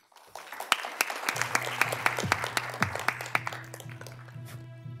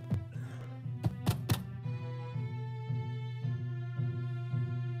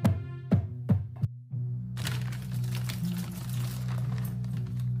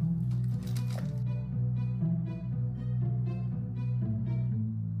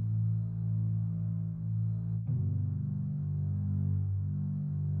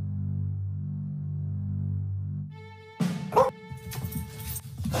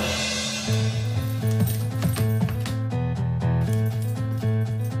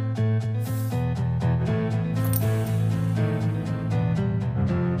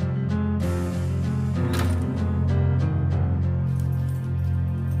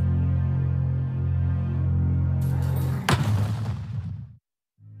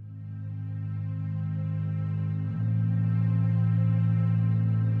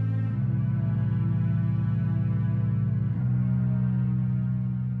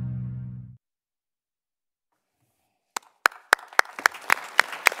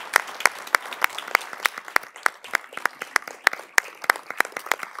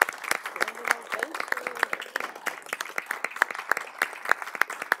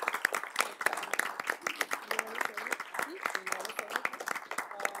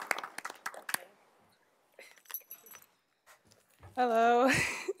 Hello.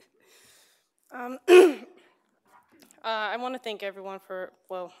 I want to thank everyone for,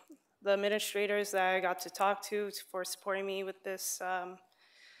 well, the administrators that I got to talk to for supporting me with this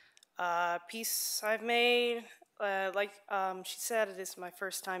piece I've made. Like she said, it is my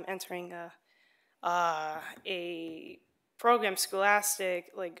first time entering a program,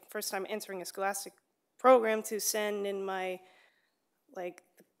 Scholastic, like first time entering a Scholastic program to send in my, like,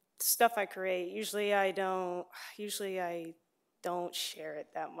 stuff I create. Usually I don't share it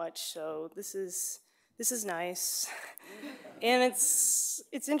that much, so this is nice. And it's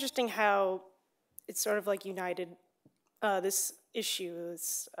interesting how it's sort of like united this issue.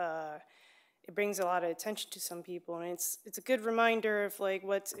 It brings a lot of attention to some people, and it's a good reminder of like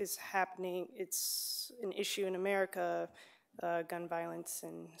what is happening. It's an issue in America, gun violence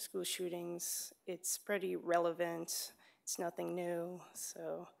and school shootings. It's pretty relevant. It's nothing new.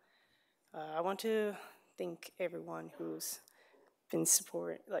 So I want to thank everyone who's been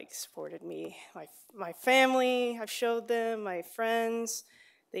supported me. My family, I've showed them, my friends,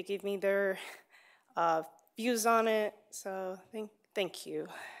 they give me their views on it. So thank you.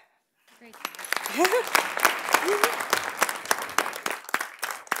 Great.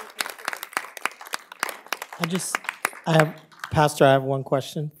 Pastor, I have one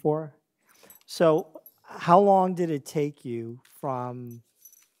question for her. So how long did it take you from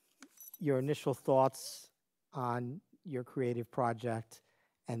your initial thoughts on your creative project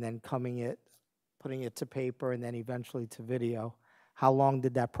and then putting it to paper and then eventually to video? How long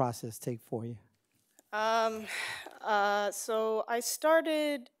did that process take for you? So I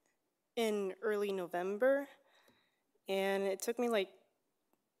started in early November, and it took me like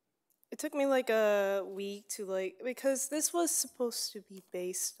a week to because this was supposed to be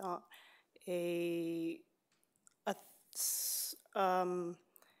based on a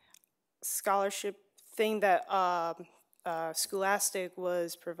scholarship thing that Scholastic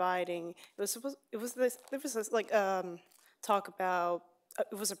was providing. It was talk about,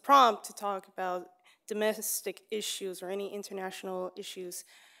 it was a prompt to talk about domestic issues or any international issues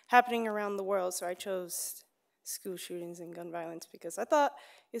happening around the world. So I chose school shootings and gun violence because I thought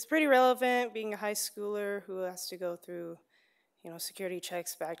it's pretty relevant, being a high schooler who has to go through, security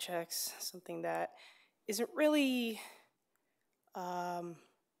checks, back checks, something that isn't really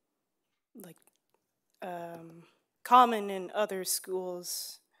common in other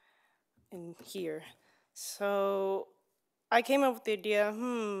schools in here. So I came up with the idea,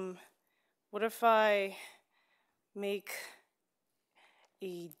 what if I make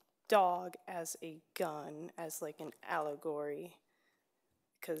a dog as a gun, as like an allegory?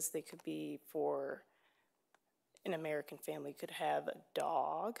 Because they could be for an American family could have a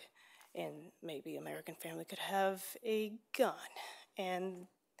dog, and maybe American family could have a gun. And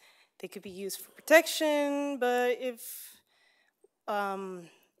they could be used for protection, but if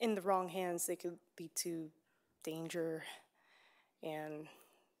in the wrong hands, they could lead to danger, and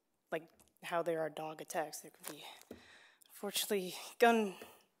like how there are dog attacks, there could be, unfortunately, gun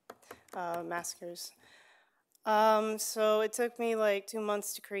massacres. So it took me like 2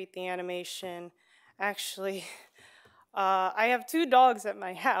 months to create the animation. Actually, I have 2 dogs at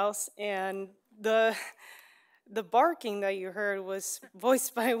my house, and the barking that you heard was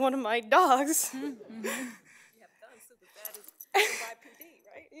voiced by one of my dogs.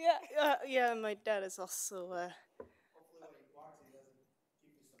 Yeah, my dad is also.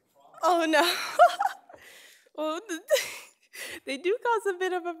 Oh no! Well, they do cause a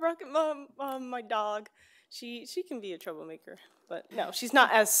bit of a broken. My dog, she can be a troublemaker, but no, she's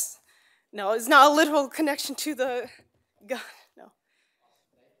not as. No, it's not a literal connection to the gun. No.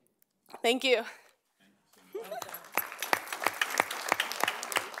 Thank you.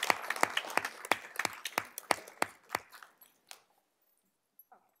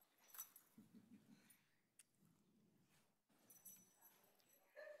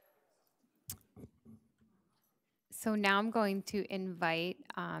 So now I'm going to invite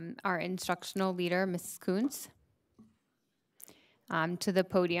our instructional leader, Mrs. Kuntz, to the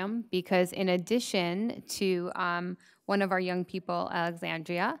podium, because in addition to one of our young people,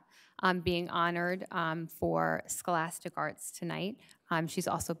 Alexandria, being honored for scholastic arts tonight, she's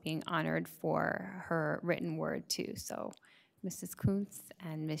also being honored for her written word too. So Mrs. Kuntz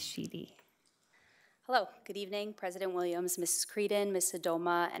and Ms. Sheedy. Hello, good evening, President Williams, Mrs. Creedon, Ms.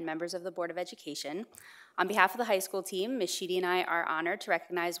 Sodoma, and members of the Board of Education. On behalf of the high school team, Ms. Sheedy and I are honored to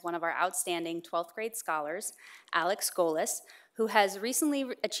recognize one of our outstanding 12th grade scholars, Alex Golis, who has recently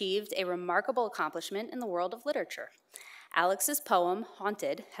achieved a remarkable accomplishment in the world of literature. Alex's poem,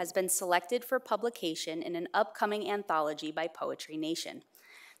 Haunted, has been selected for publication in an upcoming anthology by Poetry Nation.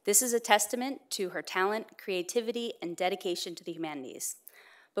 This is a testament to her talent, creativity, and dedication to the humanities.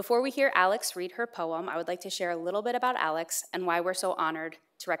 Before we hear Alex read her poem, I would like to share a little bit about Alex and why we're so honored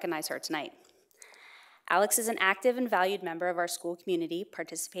to recognize her tonight. Alex is an active and valued member of our school community,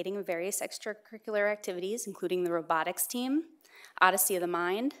 participating in various extracurricular activities, including the robotics team, Odyssey of the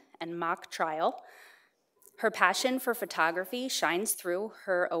Mind, and mock trial. Her passion for photography shines through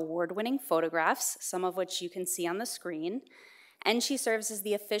her award-winning photographs, some of which you can see on the screen, and she serves as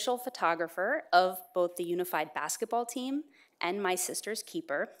the official photographer of both the unified basketball team and My Sister's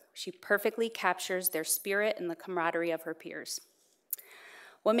Keeper. She perfectly captures their spirit and the camaraderie of her peers.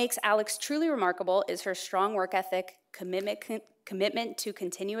 What makes Alex truly remarkable is her strong work ethic, commitment to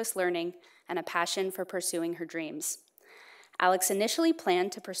continuous learning, and a passion for pursuing her dreams. Alex initially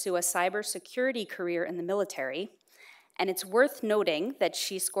planned to pursue a cybersecurity career in the military, and it's worth noting that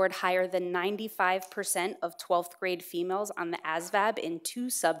she scored higher than 95% of 12th grade females on the ASVAB in 2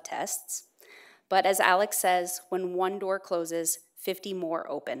 subtests. But as Alex says, when one door closes, 50 more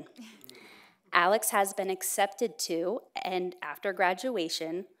open. Alex has been accepted to, and after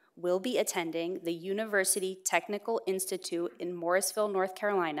graduation, will be attending the University Technical Institute in Morrisville, North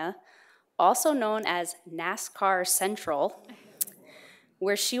Carolina, also known as NASCAR Central,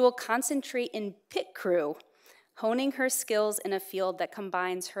 where she will concentrate in pit crew, honing her skills in a field that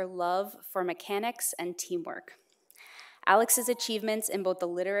combines her love for mechanics and teamwork. Alex's achievements in both the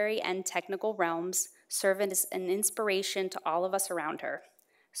literary and technical realms serve as an inspiration to all of us around her.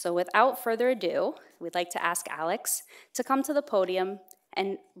 So without further ado, we'd like to ask Alex to come to the podium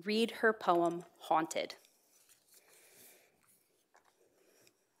and read her poem, Haunted.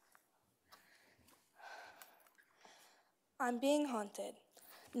 I'm being haunted,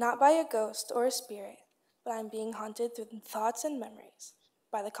 not by a ghost or a spirit, but I'm being haunted through thoughts and memories,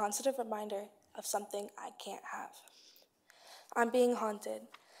 by the constant reminder of something I can't have. I'm being haunted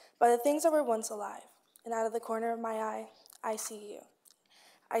by the things that were once alive, and out of the corner of my eye, I see you.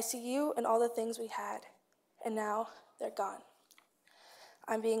 I see you and all the things we had, and now they're gone.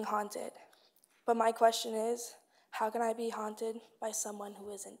 I'm being haunted, but my question is, how can I be haunted by someone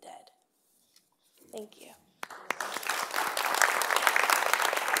who isn't dead? Thank you.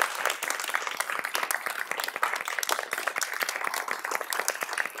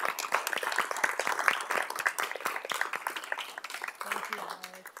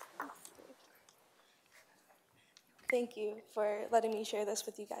 Thank you for letting me share this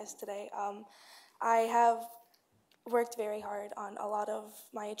with you guys today. I have worked very hard on a lot of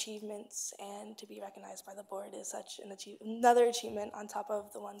my achievements, and to be recognized by the board is such another achievement on top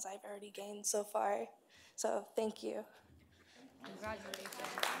of the ones I've already gained so far. So thank you. Congratulations.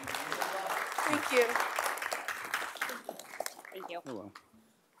 Thank you. Thank you. Hello.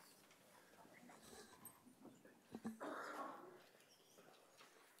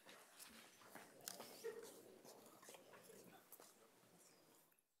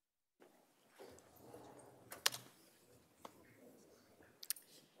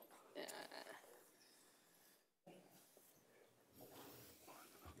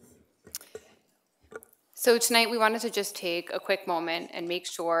 So tonight we wanted to just take a quick moment and make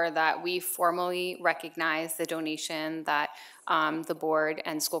sure that we formally recognize the donation that the board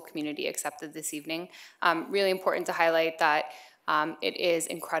and school community accepted this evening. Really important to highlight that it is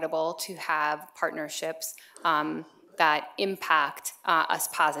incredible to have partnerships that impact us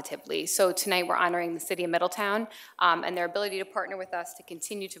positively. So tonight we're honoring the city of Middletown and their ability to partner with us to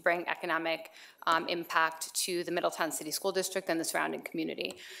continue to bring economic impact to the Middletown City School District and the surrounding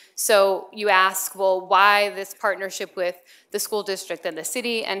community. So you ask, well, why this partnership with the school district and the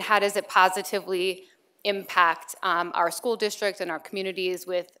city, and how does it positively impact our school district and our communities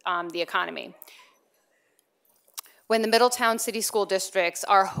with the economy? When the Middletown City School Districts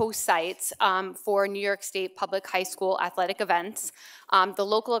are host sites for New York State public high school athletic events, the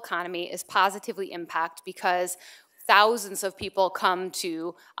local economy is positively impacted because thousands of people come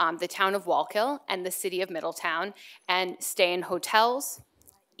to the town of Wallkill and the city of Middletown and stay in hotels,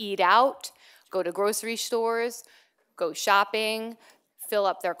 eat out, go to grocery stores, go shopping, fill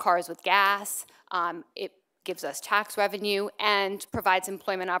up their cars with gas. It gives us tax revenue and provides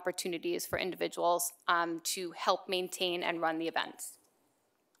employment opportunities for individuals to help maintain and run the events.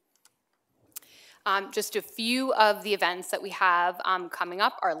 Just a few of the events that we have coming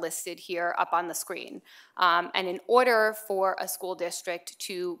up are listed here up on the screen. And in order for a school district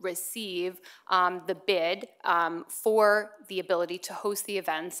to receive the bid for the ability to host the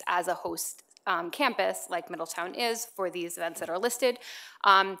events as a host campus like Middletown is for these events that are listed,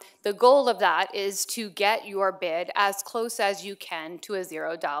 the goal of that is to get your bid as close as you can to a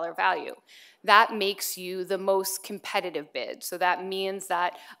 $0 value. That makes you the most competitive bid. So that means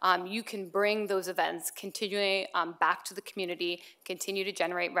that you can bring those events continually back to the community, continue to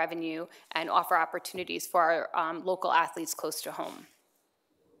generate revenue, and offer opportunities for our local athletes close to home.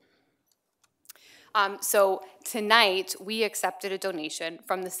 So tonight, we accepted a donation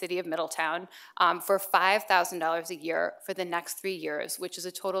from the city of Middletown for $5,000 a year for the next 3 years, which is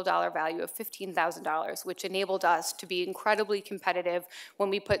a total dollar value of $15,000, which enabled us to be incredibly competitive when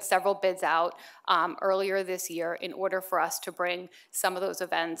we put several bids out earlier this year in order for us to bring some of those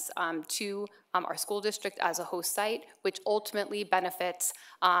events to our school district as a host site, which ultimately benefits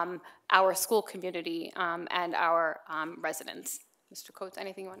our school community and our residents. Mr. Coates,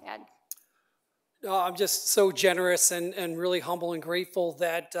 anything you want to add? I'm just so generous and really humble and grateful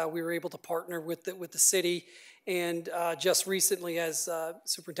that we were able to partner with the city. And just recently, as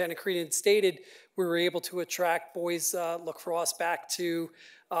Superintendent Creedon stated, we were able to attract boys lacrosse back to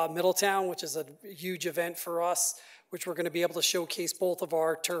Middletown, which is a huge event for us, which we're going to be able to showcase both of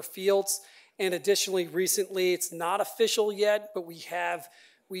our turf fields. And additionally, recently, it's not official yet, but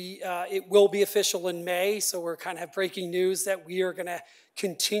it will be official in May. So we're kind of breaking news that we are going to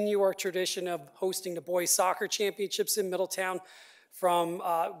continue our tradition of hosting the boys soccer championships in Middletown, from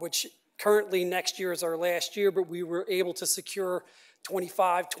which currently next year is our last year, but we were able to secure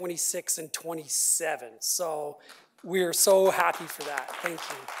 25, 26, and 27. So we're so happy for that. Thank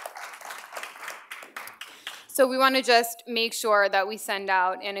you. So we want to just make sure that we send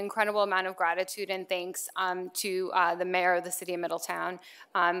out an incredible amount of gratitude and thanks to the mayor of the city of Middletown.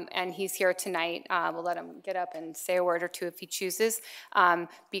 And he's here tonight. We'll let him get up and say a word or two if he chooses,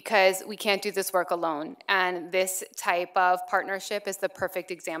 because we can't do this work alone. And this type of partnership is the perfect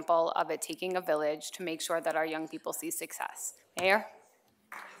example of it taking a village to make sure that our young people see success. Mayor?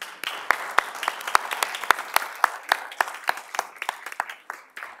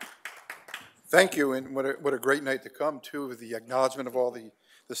 Thank you, and what a great night to come to, with the acknowledgement of all the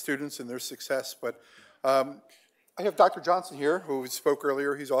students and their success. But I have Dr. Johnson here, who spoke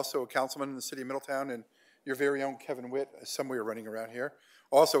earlier. He's also a councilman in the city of Middletown, and your very own Kevin Witt, somewhere running around here,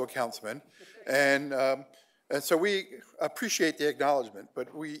 also a councilman. And so we appreciate the acknowledgement, but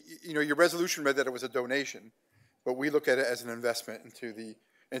your resolution read that it was a donation, but we look at it as an investment into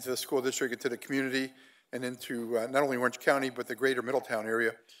the school district, into the community, and into not only Orange County, but the greater Middletown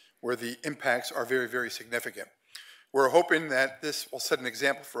area, where the impacts are very, very significant. We're hoping that this will set an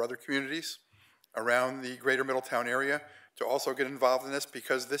example for other communities around the greater Middletown area to also get involved in this,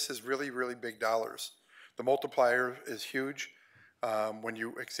 because this is really, really big dollars. The multiplier is huge when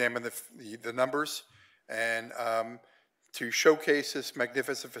you examine the numbers, and to showcase this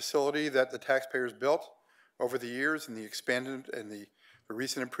magnificent facility that the taxpayers built over the years, and the expanded and the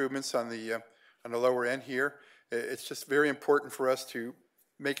recent improvements on the lower end here. It's just very important for us to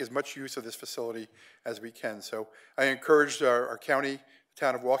make as much use of this facility as we can. So I encouraged our county, the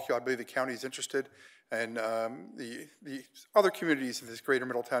town of Waukegan, I believe the county is interested, and the other communities in this greater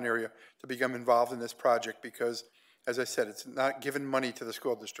Middletown area to become involved in this project, because, as I said, it's not giving money to the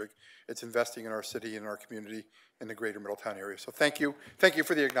school district, it's investing in our city and our community in the greater Middletown area. So thank you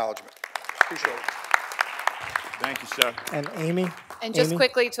for the acknowledgement. Appreciate it. Thank you, sir. And Amy? And just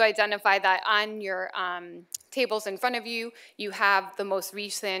quickly to identify that on your tables in front of you, you have the most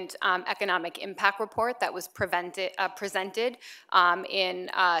recent economic impact report that was presented in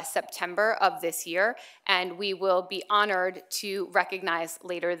September of this year. And we will be honored to recognize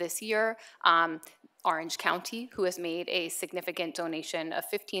later this year Orange County, who has made a significant donation of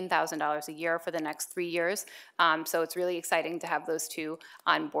 $15,000 a year for the next 3 years. So it's really exciting to have those two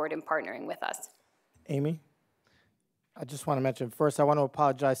on board and partnering with us. Amy? I just want to mention, first, I want to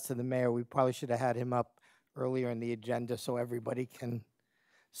apologize to the mayor. We probably should have had him up earlier in the agenda so everybody can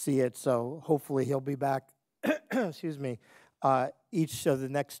see it. So hopefully he'll be back, excuse me, each of the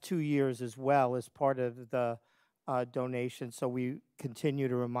next 2 years as well as part of the donation. So we continue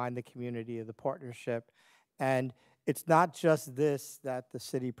to remind the community of the partnership. And it's not just this that the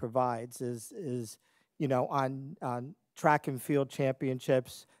city provides, is on track and field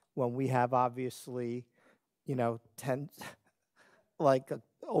championships, when we have obviously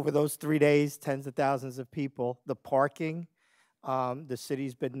over those 3 days, tens of thousands of people. The parking, the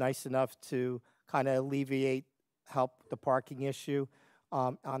city's been nice enough to kind of help the parking issue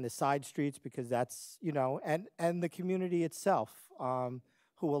on the side streets, because that's, and the community itself,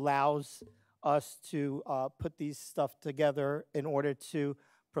 who allows us to put these stuff together in order to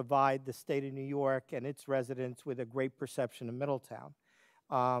provide the state of New York and its residents with a great perception of Middletown.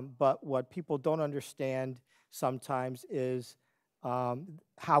 But what people don't understand sometimes is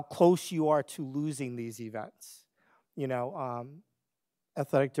how close you are to losing these events.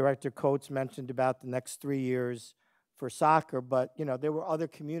 Athletic Director Coates mentioned about the next 3 years for soccer, but there were other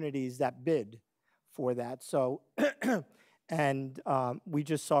communities that bid for that. So, and we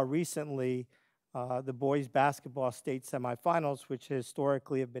just saw recently the boys basketball state semifinals, which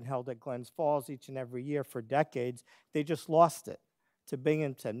historically have been held at Glens Falls each and every year for decades. They just lost it to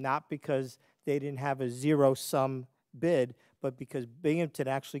Binghamton, not because they didn't have a zero-sum bid, but because Binghamton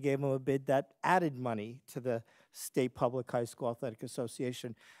actually gave them a bid that added money to the State Public High School Athletic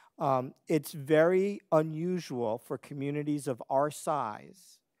Association. It's very unusual for communities of our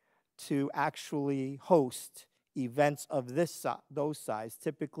size to actually host events of those size.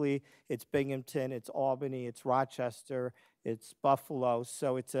 Typically, it's Binghamton, it's Albany, it's Rochester, it's Buffalo.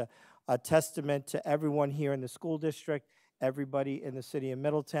 So it's a testament to everyone here in the school district, everybody in the city of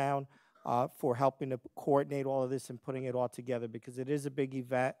Middletown, for helping to coordinate all of this and putting it all together, because it is a big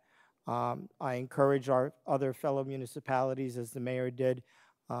event. I encourage our other fellow municipalities, as the mayor did,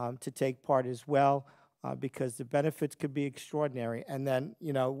 to take part as well, because the benefits could be extraordinary. And then,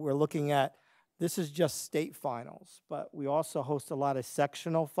 we're looking at, this is just state finals, but we also host a lot of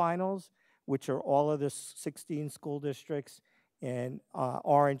sectional finals, which are all of the 16 school districts in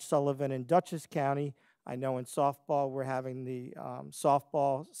Orange, Sullivan, and Dutchess County. I know in softball, we're having the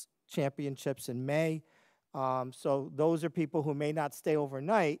softball championships in May. So those are people who may not stay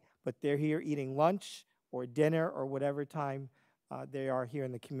overnight, but they're here eating lunch or dinner or whatever time they are here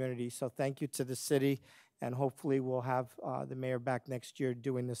in the community. So thank you to the city, and hopefully we'll have the mayor back next year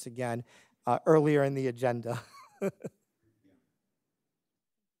doing this again earlier in the agenda. Thank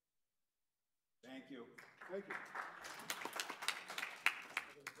you. Thank you.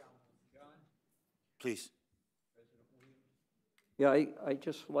 Please. Yeah, I'd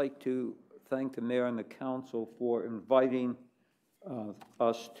just like to thank the mayor and the council for inviting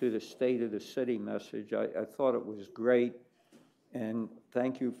us to the State of the City message. I thought it was great, and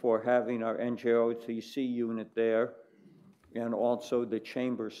thank you for having our NJOTC unit there, and also the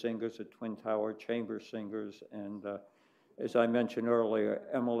chamber singers, the Twin Tower Chamber Singers, and as I mentioned earlier,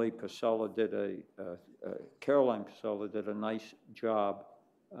 Caroline Pasella did a nice job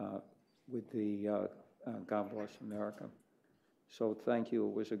with the God Bless America. So thank you.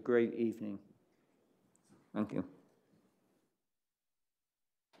 It was a great evening. Thank you.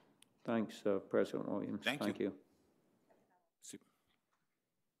 Thanks, President Williams. Thank you. Super.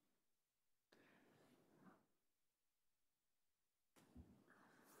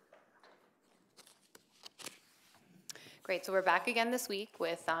 Great, so we're back again this week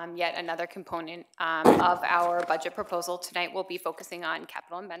with yet another component of our budget proposal. Tonight we'll be focusing on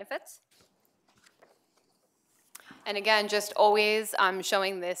capital and benefits. And again, just always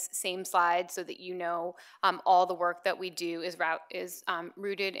showing this same slide so that you know all the work that we do is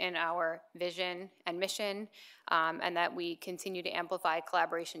rooted in our vision and mission, and that we continue to amplify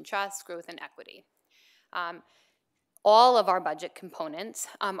collaboration, trust, growth, and equity. All of our budget components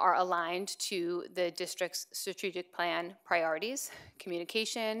are aligned to the district's strategic plan priorities: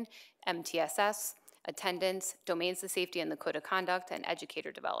 communication, MTSS, attendance, domains of safety and the code of conduct, and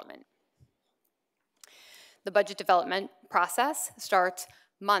educator development. The budget development process starts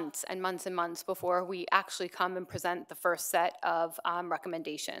months and months and months before we actually come and present the first set of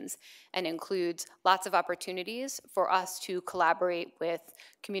recommendations, and includes lots of opportunities for us to collaborate with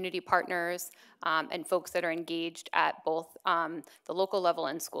community partners and folks that are engaged at both the local level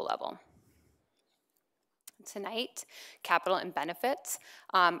and school level. Tonight, capital and benefits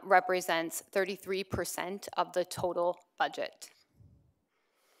represents 33% of the total budget.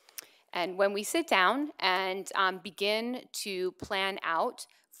 And when we sit down and begin to plan out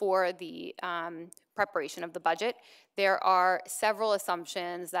for the preparation of the budget, there are several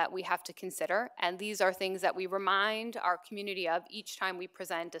assumptions that we have to consider, and these are things that we remind our community of each time we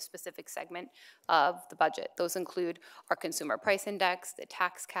present a specific segment of the budget. Those include our consumer price index, the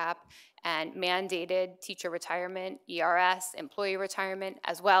tax cap, and mandated teacher retirement, ERS, employee retirement,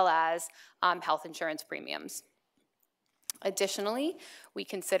 as well as health insurance premiums. Additionally, we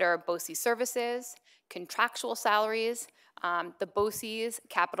consider BOCES services, contractual salaries, the BOCES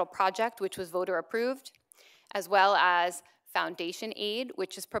capital project, which was voter approved, as well as foundation aid,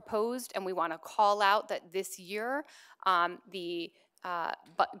 which is proposed, and we want to call out that this year the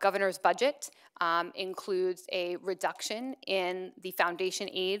governor's budget includes a reduction in the foundation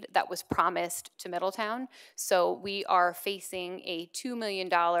aid that was promised to Middletown. So we are facing a $2 million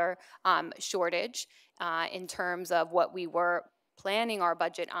shortage in terms of what we were planning our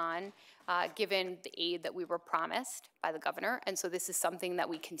budget on, given the aid that we were promised by the governor. And so this is something that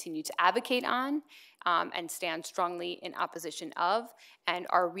we continue to advocate on and stand strongly in opposition of, and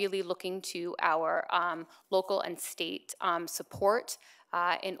are really looking to our local and state support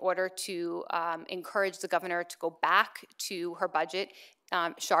in order to encourage the governor to go back to her budget,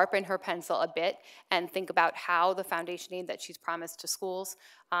 sharpen her pencil a bit, and think about how the foundation aid that she's promised to schools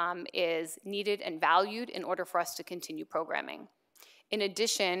is needed and valued in order for us to continue programming. In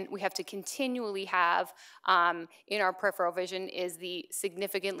addition, we have to continually have in our peripheral vision is the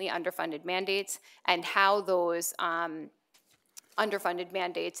significantly underfunded mandates and how those underfunded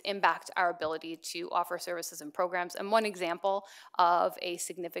mandates impact our ability to offer services and programs. And one example of a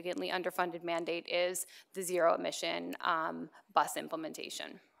significantly underfunded mandate is the zero emission bus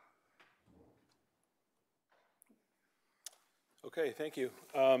implementation. Okay, thank you.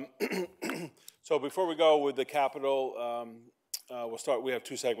 So before we go with the capital, we'll start. We have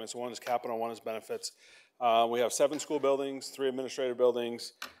two segments. One is capital, one is benefits. We have 7 school buildings, 3 administrative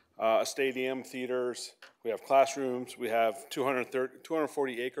buildings, a stadium, theaters. We have classrooms. We have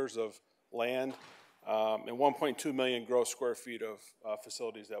 240 acres of land and 1.2 million gross square feet of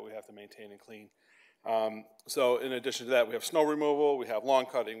facilities that we have to maintain and clean. So in addition to that, we have snow removal, we have lawn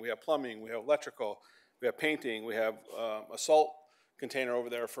cutting, we have plumbing, we have electrical, we have painting, we have a salt container over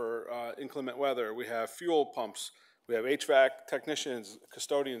there for inclement weather. We have fuel pumps. We have HVAC technicians,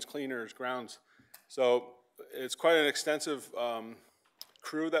 custodians, cleaners, grounds. So it's quite an extensive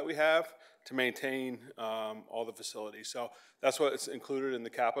crew that we have to maintain all the facilities. So that's what's included in the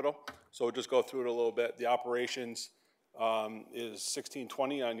capital. So we'll just go through it a little bit. The operations is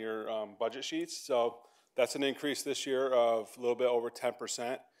 1620 on your budget sheets. So that's an increase this year of a little bit over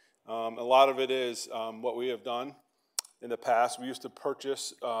 10%. A lot of it is what we have done in the past. We used to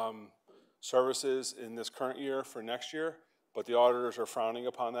purchase services in this current year for next year, but the auditors are frowning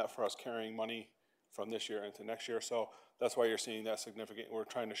upon that for us carrying money from this year into next year. So that's why you're seeing that significant. We're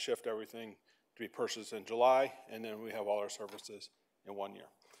trying to shift everything to be purchased in July, and then we have all our services in 1 year.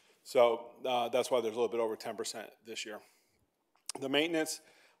 So that's why there's a little bit over 10% this year. The maintenance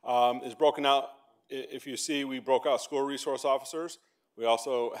is broken out. If you see, we broke out school resource officers. We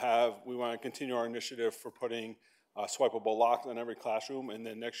also we want to continue our initiative for putting swipeable locks in every classroom, and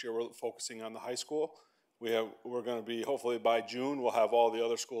then next year we're focusing on the high school. We're going to be, hopefully by June, we'll have all the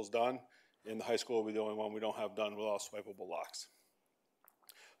other schools done, and the high school will be the only one we don't have done with all swipeable locks.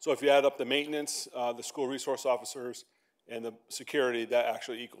 So if you add up the maintenance, the school resource officers, and the security, that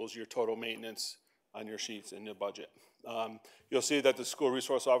actually equals your total maintenance on your sheets in your budget. You'll see that the school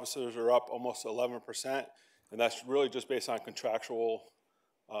resource officers are up almost 11%, and that's really just based on contractual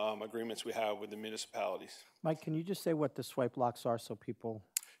agreements we have with the municipalities. Mike, can you just say what the swipe locks are so people?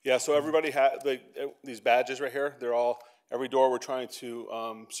 Yeah, so everybody has these badges right here. They're all, every door we're trying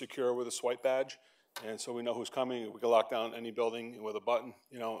to secure with a swipe badge. And so we know who's coming. We can lock down any building with a button.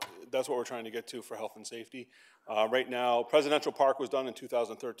 You know, that's what we're trying to get to for health and safety. Right now, Presidential Park was done in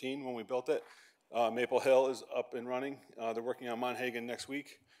 2013 when we built it. Maple Hill is up and running. They're working on Monhagen next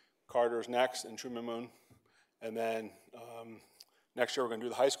week. Carter's next, and Truman Moon. And then next year we're going to do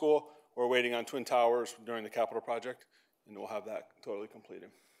the high school. We're waiting on Twin Towers during the capital project, and we'll have that totally completed.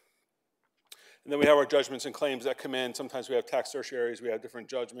 And then we have our judgments and claims that come in. Sometimes we have tax tertiaries. We have different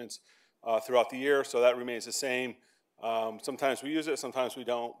judgments throughout the year, so that remains the same. Sometimes we use it, sometimes we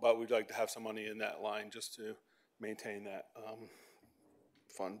don't, but we'd like to have some money in that line just to maintain that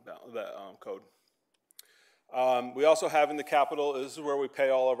fund, that code. We also have in the capital, this is where we pay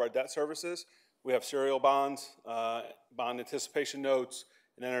all of our debt services. We have serial bonds, bond anticipation notes,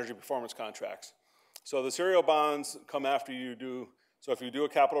 and energy performance contracts. So the serial bonds come after you do, so if you do a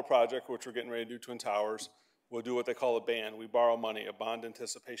capital project, which we're getting ready to do Twin Towers, we'll do what they call a BAN. We borrow money, a bond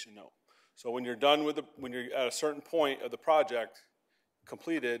anticipation note. So when you're done with when you're at a certain point of the project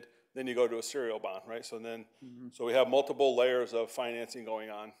completed, then you go to a serial bond, right? So then, so we have multiple layers of financing going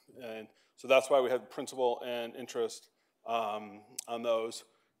on. And so that's why we have principal and interest on those.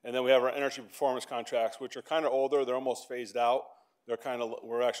 And then we have our energy performance contracts, which are kind of older. They're almost phased out. They're kind of,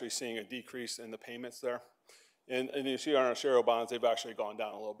 we're actually seeing a decrease in the payments there. And you see on our serial bonds, they've actually gone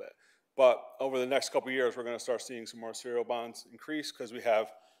down a little bit. But over the next couple of years, we're going to start seeing some more serial bonds increase because we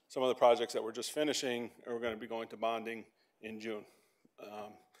have some of the projects that we're just finishing, and we're going to be going to bonding in June.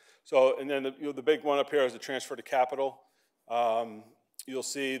 And then the big one up here is the transfer to capital. You'll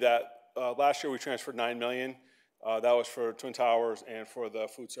see that last year we transferred $9 million. That was for Twin Towers and for the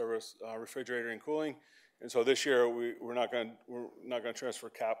food service refrigerator and cooling. And so this year we're not going to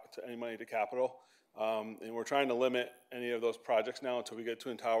transfer any money to capital. And we're trying to limit any of those projects now until we get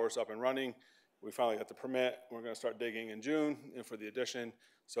Twin Towers up and running. We finally got the permit. We're going to start digging in June and for the addition.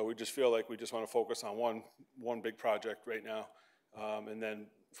 So we just feel like we just want to focus on one big project right now. And then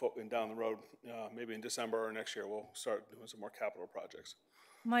down the road, maybe in December or next year, we'll start doing some more capital projects.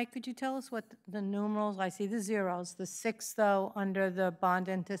 Mike, could you tell us what the numerals, I see the zeros, the 6 though under the bond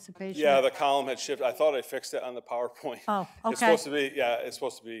anticipation? Yeah, the column had shifted. I thought I fixed it on the PowerPoint. Oh, okay. It's supposed to be, yeah, it's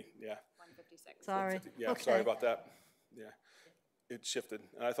supposed to be, yeah. 156. Sorry. Yeah, okay. Sorry about that. Yeah, it shifted.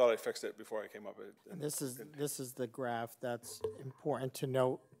 And I thought I fixed it before I came up. And this is the graph that's important to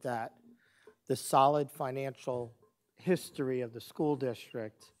note, that the solid financial history of the school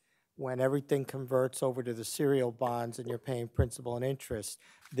district, when everything converts over to the serial bonds and you're paying principal and interest,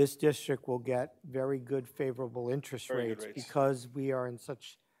 this district will get very good favorable interest rates because we are in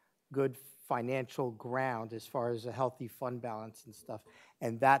such good financial ground as far as a healthy fund balance and stuff.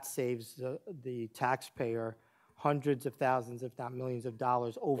 And that saves the taxpayer hundreds of thousands, if not millions of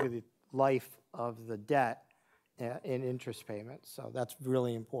dollars over the life of the debt in interest payments. So that's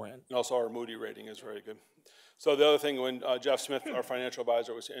really important. And also our Moody rating is very good. So the other thing, when Jeff Smith, our financial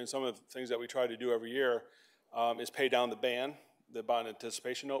advisor, was saying, some of the things that we try to do every year is pay down the bond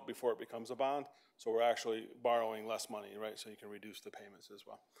anticipation note before it becomes a bond. So we're actually borrowing less money, right? So you can reduce the payments as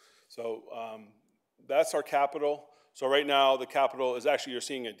well. So that's our capital. So right now the capital is actually, you're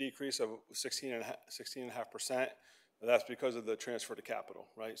seeing a decrease of 16.5%. That's because of the transfer to capital,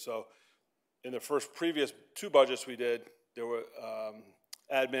 right? So in the previous 2 budgets we did, there were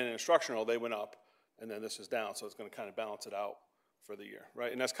admin and instructional, they went up. And then this is down, so it's going to kind of balance it out for the year,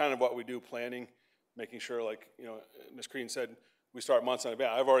 right? And that's kind of what we do, planning, making sure, like, you know, Ms. Crean said, we start months in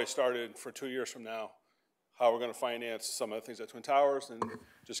advance. I've already started for 2 years from now how we're going to finance some of the things at Twin Towers and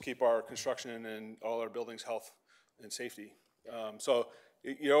just keep our construction and all our buildings health and safety. So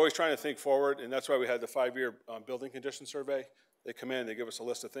you're always trying to think forward, and that's why we had the 5-year building condition survey. They come in, they give us a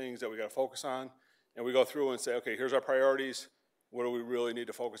list of things that we got to focus on, and we go through and say, okay, here's our priorities. What do we really need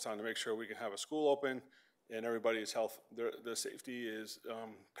to focus on to make sure we can have a school open and everybody's health, the safety is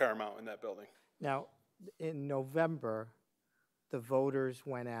paramount in that building. Now, in November, the voters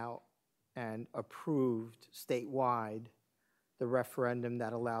went out and approved statewide the referendum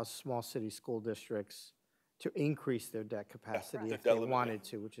that allows small city school districts to increase their debt capacity if they wanted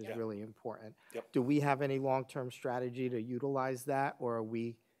to, which is really important. Yep. Do we have any long-term strategy to utilize that, or are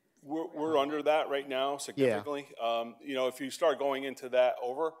we? We're under that right now significantly. You know, if you start going into that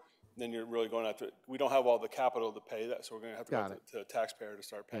over, then you're really going after it. We don't have all the capital to pay that, so we're going to have to go to the taxpayer to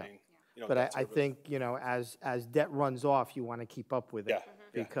start paying. You know, but I think, you know, as debt runs off, you want to keep up with it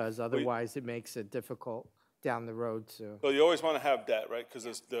because otherwise it makes it difficult down the road to. Well, you always want to have debt, right?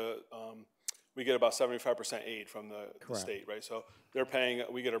 Because we get about 75% aid from the state, right? So they're paying.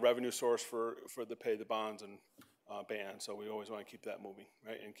 We get a revenue source for to pay the bonds and bans. So we always want to keep that moving,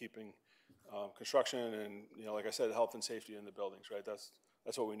 right? And keeping construction and, you know, like I said, health and safety in the buildings, right? That's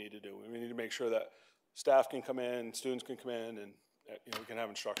what we need to do. We need to make sure that staff can come in, students can come in, and you know, we can have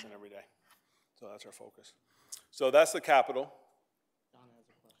instruction every day. So that's our focus. So that's the capital. Don has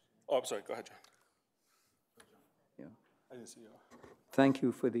a question. Oh, I'm sorry. Go ahead, John. Yeah. I didn't see you. Thank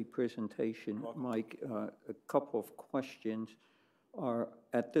you for the presentation, Mike. A couple of questions.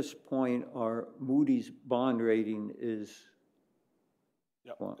 At this point, our Moody's bond rating is?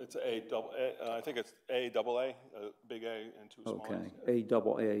 Yeah, it's I think it's AA, big A and 2 small A's.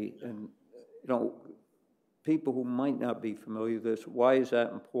 Okay, AA. And, you know, people who might not be familiar with this, why is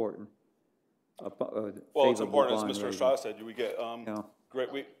that important? Well, it's important, as Mr. Estrada said. We get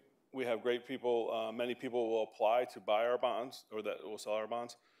great. We have great people. Many people will apply to buy our bonds or that will sell our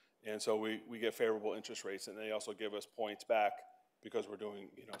bonds, and so we get favorable interest rates, and they also give us points back because we're doing,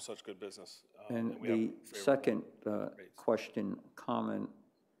 you know, such good business. And the second question, comment,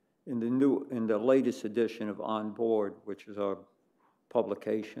 in the latest edition of On Board, which is our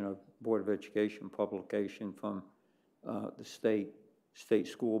publication, our Board of Education publication from the state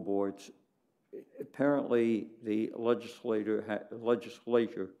school boards, apparently the legislature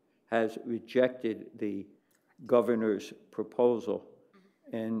has rejected the governor's proposal.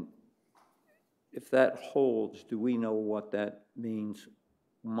 And if that holds, do we know what that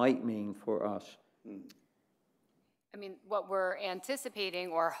might mean for us? I mean, what we're anticipating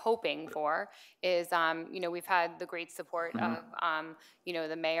or hoping for is, you know, we've had the great support of, you know,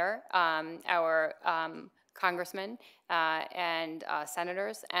 the mayor, our congressmen, and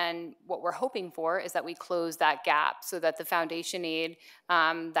senators. And what we're hoping for is that we close that gap so that the foundation aid,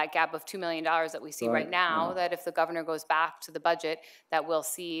 that gap of $2 million that we see right now, that if the governor goes back to the budget, that we'll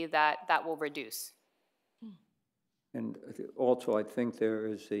see that that will reduce. And also, I think there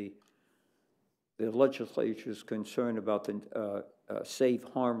is the legislature's concerned about the safe,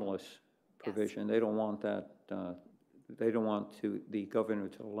 harmless provision. Yes. They don't want that. They don't want the governor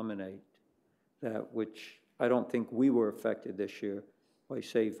to eliminate that, which I don't think we were affected this year by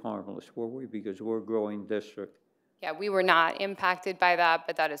safe, harmless, were we? Because we're a growing district. Yeah, we were not impacted by that,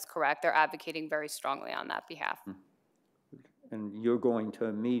 but that is correct. They're advocating very strongly on that behalf. And you're going to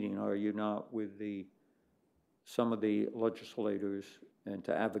a meeting, are you not, with some of the legislators and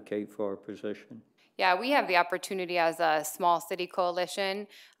to advocate for our position? Yeah, we have the opportunity as a small city coalition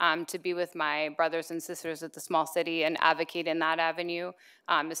to be with my brothers and sisters at the small city and advocate in that avenue.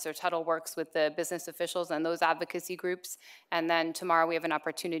 Mr. Tuttle works with the business officials and those advocacy groups. And then tomorrow we have an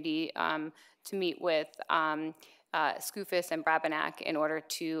opportunity to meet with Skoufis and Brabenac in order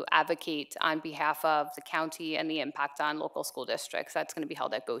to advocate on behalf of the county and the impact on local school districts. That's going to be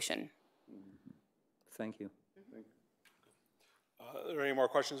held at Goshen. Thank you. Are there any more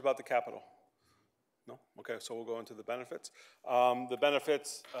questions about the Capitol? No? Okay, so we'll go into the benefits. The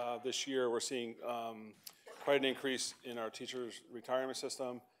benefits this year, we're seeing quite an increase in our teachers' retirement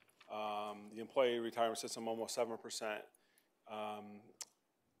system. The employee retirement system, almost 7%.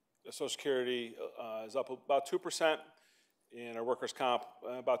 The Social Security is up about 2%, and our workers' comp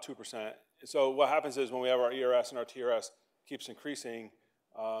about 2%. So what happens is when we have our ERS and our TRS keeps increasing,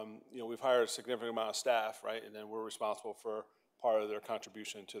 you know, we've hired a significant amount of staff, right? And then we're responsible for part of their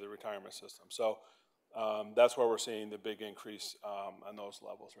contribution to the retirement system. So that's where we're seeing the big increase on those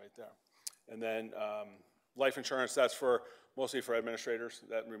levels right there. And then life insurance, that's mostly for administrators.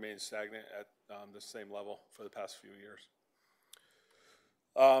 That remains stagnant at the same level for the past few years.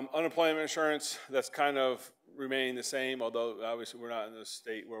 Unemployment insurance, that's kind of remaining the same, although obviously we're not in a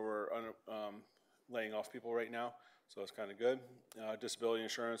state where we're laying off people right now, so it's kind of good. Disability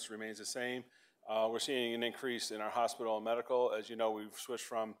insurance remains the same. We're seeing an increase in our hospital and medical. As you know, we've switched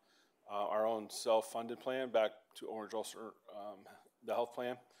from our own self-funded plan back to Orange Ulster, the health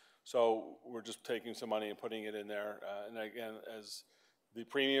plan. So we're just taking some money and putting it in there. And again, as the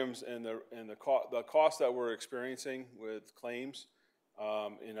premiums and the cost that we're experiencing with claims,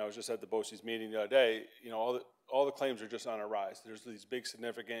 you know, I was just at the BOCES meeting the other day. You know, all the claims are just on a rise. There's these big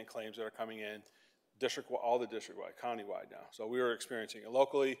significant claims that are coming in, all the district-wide, county-wide now. So we were experiencing it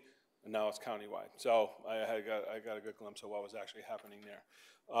locally, and now it's county-wide. So I got a good glimpse of what was actually happening there.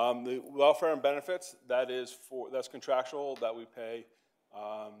 The welfare and benefits, that's contractual, that we pay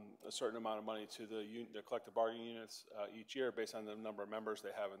a certain amount of money to the collective bargaining units each year based on the number of members they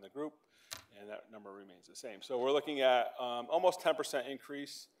have in the group, and that number remains the same. So we're looking at almost 10%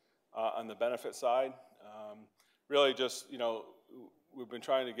 increase on the benefit side. Really just, you know, we've been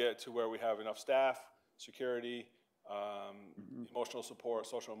trying to get to where we have enough staff, security, emotional support,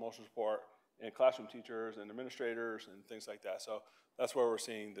 social emotional support, and classroom teachers and administrators and things like that. So that's where we're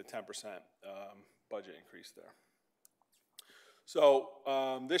seeing the 10% budget increase there. So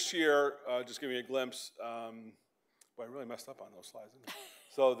this year, just give you a glimpse, boy, I really messed up on those slides, didn't I?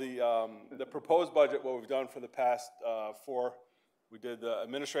 So the proposed budget, what we've done for the past we did the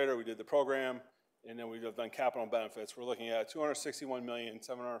administrator, we did the program, and then we've done capital and benefits. We're looking at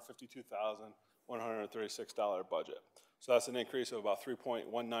 $261,752,136 budget. So that's an increase of about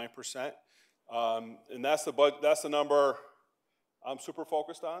 3.19%. And that's the number I'm super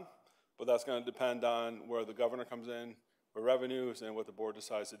focused on, but that's going to depend on where the governor comes in with revenues and what the board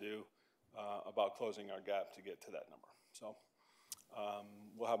decides to do about closing our gap to get to that number. So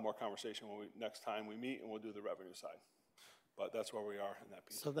we'll have more conversation next time we meet, and we'll do the revenue side. But that's where we are in that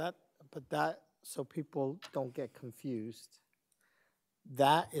piece. So so people don't get confused,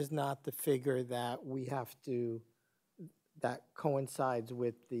 that is not the figure that we have to, that coincides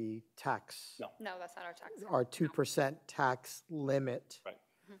with the tax. No. No, that's not our tax. Our 2% tax limit right.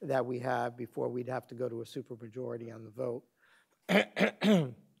 that we have before we'd have to go to a supermajority on the vote.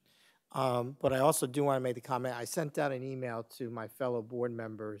 But I also do want to make the comment, I sent out an email to my fellow board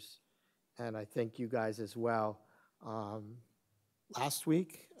members, and I think you guys as well, last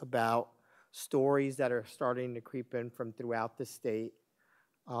week about stories that are starting to creep in from throughout the state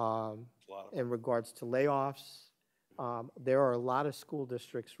in regards to layoffs. There are a lot of school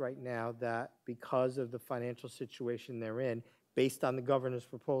districts right now that, because of the financial situation they're in, based on the governor's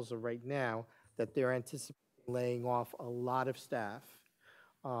proposal right now, that they're anticipating laying off a lot of staff.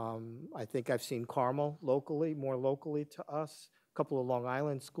 I think I've seen Carmel locally, more locally to us, a couple of Long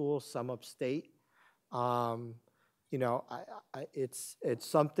Island schools, some upstate. You know, it's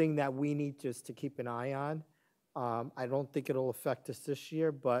something that we need just to keep an eye on. I don't think it'll affect us this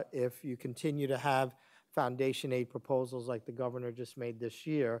year, but if you continue to have foundation aid proposals like the governor just made this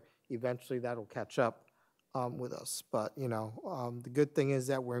year, eventually that'll catch up with us. But, you know, the good thing is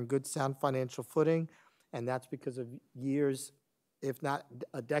that we're in good, sound financial footing, and that's because of years, if not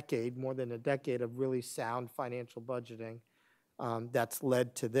a decade, more than a decade of really sound financial budgeting that's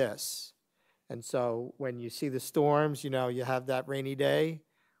led to this. And so when you see the storms, you know, you have that rainy day,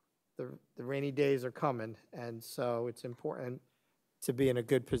 the rainy days are coming. And so it's important to be in a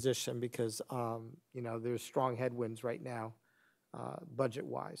good position because, you know, there's strong headwinds right now,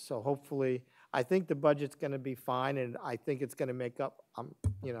 budget-wise. So hopefully, I think the budget's going to be fine, and I think it's going to make up,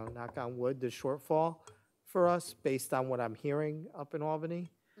 you know, knock on wood, the shortfall for us based on what I'm hearing up in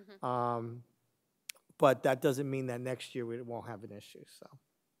Albany. Mm-hmm. But that doesn't mean that next year we won't have an issue, so.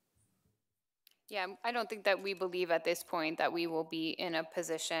 Yeah, I don't think that we believe at this point that we will be in a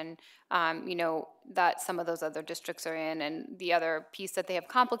position, you know, that some of those other districts are in. And the other piece that they have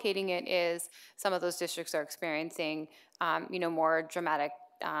complicating it is some of those districts are experiencing, you know, more dramatic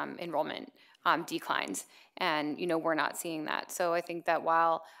enrollment declines. And, you know, we're not seeing that. So I think that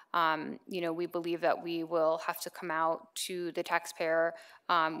while, you know, we believe that we will have to come out to the taxpayer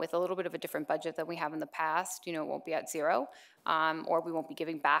with a little bit of a different budget than we have in the past, you know, it won't be at zero. Or we won't be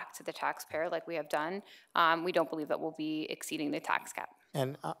giving back to the taxpayer like we have done. We don't believe that we'll be exceeding the tax cap.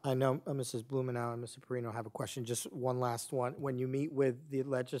 And I know Mrs. Blumenauer and Mr. Perino have a question. Just one last one. When you meet with the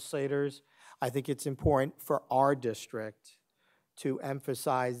legislators, I think it's important for our district to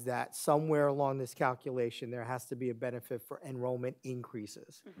emphasize that somewhere along this calculation, there has to be a benefit for enrollment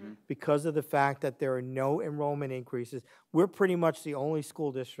increases. Mm-hmm. Because of the fact that there are no enrollment increases, we're pretty much the only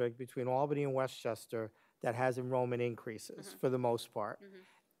school district between Albany and Westchester that has enrollment increases, mm-hmm. for the most part. Mm-hmm.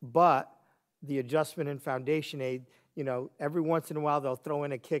 But the adjustment in foundation aid you know, every once in a while they'll throw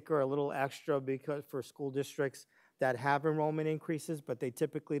in a kicker, a little extra because for school districts that have enrollment increases, but they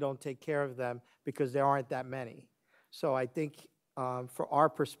typically don't take care of them because there aren't that many. So I think for our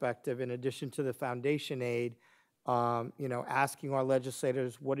perspective, in addition to the foundation aid, you know, asking our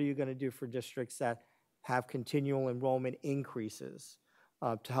legislators, what are you going to do for districts that have continual enrollment increases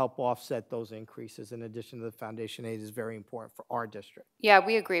to help offset those increases in addition to the foundation aid is very important for our district. Yeah,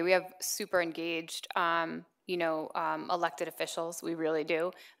 we agree. We have super engaged, elected officials. We really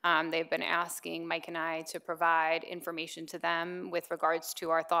do. They've been asking Mike and I to provide information to them with regards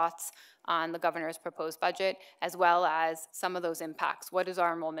to our thoughts on the governor's proposed budget, as well as some of those impacts. What does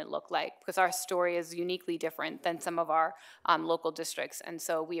our enrollment look like? Because our story is uniquely different than some of our local districts. And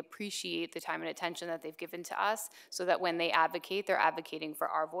so we appreciate the time and attention that they've given to us so that when they advocate, they're advocating for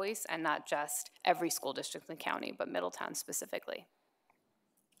our voice and not just every school district in the county, but Middletown specifically.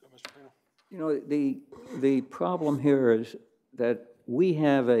 You know, the problem here is that we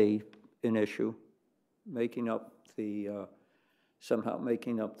have an issue making up the, somehow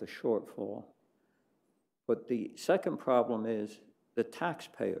making up the shortfall. But the second problem is the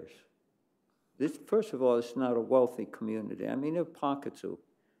taxpayers. This, first of all, it's not a wealthy community. I mean, there are pockets of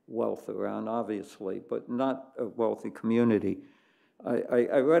wealth around, obviously, but not a wealthy community.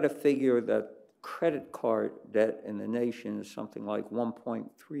 I read a figure that credit card debt in the nation is something like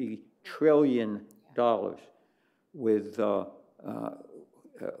 $1.3 trillion with a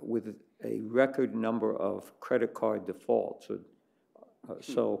record number of credit card defaults.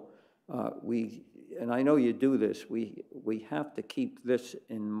 And I know you do this, we have to keep this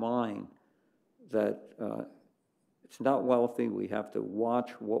in mind that it's not wealthy. We have to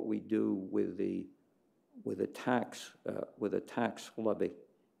watch what we do with a tax levy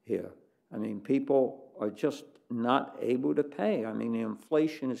here. I mean, people are just not able to pay. I mean, the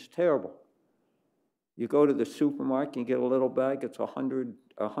inflation is terrible. You go to the supermarket, you get a little bag, it's $100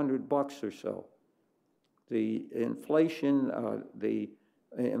 or so. The inflation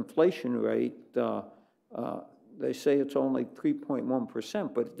rate, they say it's only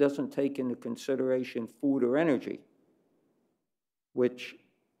 3.1%, but it doesn't take into consideration food or energy, which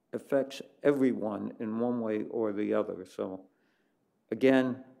affects everyone in one way or the other. So,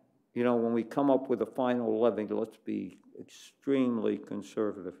 again, you know, when we come up with a final levy, let's be extremely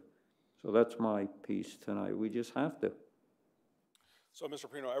conservative. So that's my piece tonight. We just have to. So, Mr.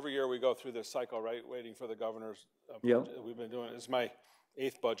 Perino, every year we go through this cycle, right, waiting for the governor's Yep. budget. We've been doing it. It's my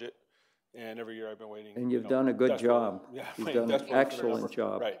 8th budget, and every year I've been waiting. And you've done a good job. Yeah, You've done an excellent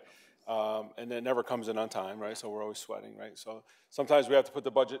job. Right. And it never comes in on time, right? So we're always sweating, right? So sometimes we have to put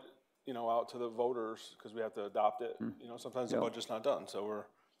the budget, you know, out to the voters because we have to adopt it. You know, sometimes the budget's not done. So we're,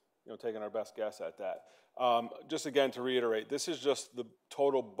 you know, taking our best guess at that. Just again to reiterate, this is just the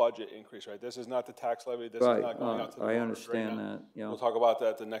total budget increase, right? This is not the tax levy. This is not going out to the voters. I understand that. Yeah. We'll talk about that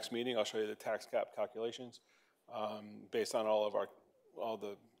at the next meeting. I'll show you the tax cap calculations based on all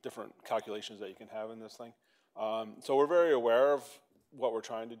the different calculations that you can have in this thing. So we're very aware of what we're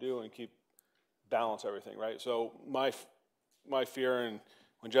trying to do and balance everything, right? So my fear, and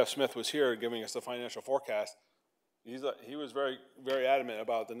when Jeff Smith was here giving us the financial forecast, he was very, very adamant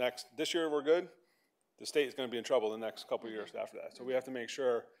about this year we're good, the state is going to be in trouble the next couple of years after that. So we have to make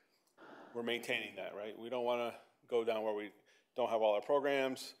sure we're maintaining that, right? We don't want to go down where we don't have all our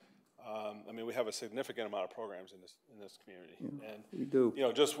programs. I mean, we have a significant amount of programs in this community. Yeah, and we do. You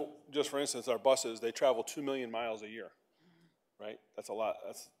know, just for instance, our buses, they travel 2 million miles a year, right? That's a lot.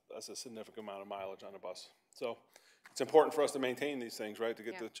 That's a significant amount of mileage on a bus. So it's important for us to maintain these things, right, to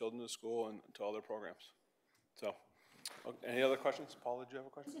get the children to school and to all their programs. So, any other questions? Paula, did you have a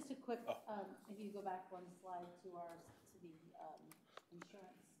question? Just a quick, if you go back one slide to the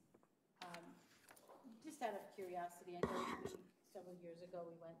insurance. Just out of curiosity, I know several years ago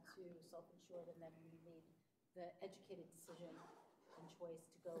we went to self-insured, and then we made the educated decision and choice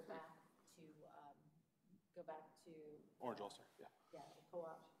to go back to Orange Ulster, yeah. Yeah, the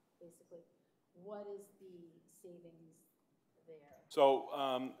co-op, basically. What is the savings there? So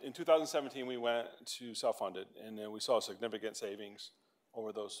in 2017, we went to self-funded, and then we saw significant savings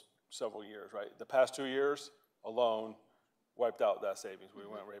over those several years, right? The past 2 years alone wiped out that savings. We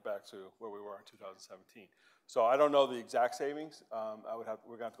went right back to where we were in 2017. So I don't know the exact savings. We're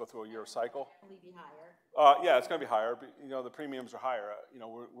going to have to go through a year cycle. Will it be higher? Yeah, it's going to be higher. But, you know, the premiums are higher. You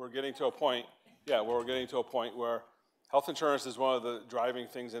know, we're getting to a point. Yeah, we're getting to a point where health insurance is one of the driving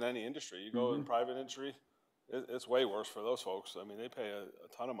things in any industry. You go in private industry, it's way worse for those folks. I mean, they pay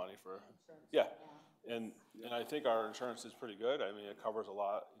a ton of money for. Yeah, and I think our insurance is pretty good. I mean, it covers a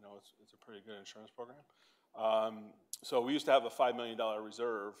lot. You know, it's a pretty good insurance program. So we used to have a $5 million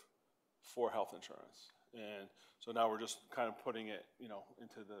reserve for health insurance. And so now we're just kind of putting it, you know,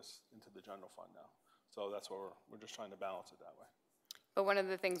 into the general fund now. So that's what we're just trying to balance it that way. But one of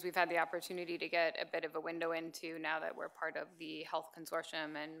the things we've had the opportunity to get a bit of a window into now that we're part of the health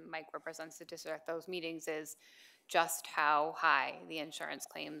consortium and Mike represents the district at those meetings is just how high the insurance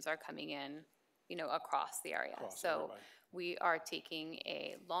claims are coming in, you know, across the area. So everybody. we are taking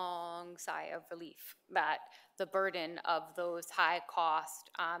a long sigh of relief that the burden of those high cost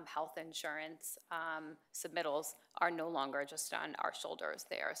health insurance submittals are no longer just on our shoulders.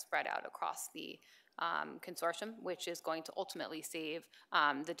 They are spread out across the consortium, which is going to ultimately save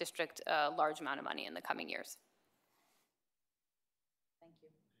the district a large amount of money in the coming years. Thank you.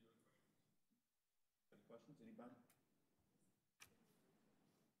 Any questions, anybody?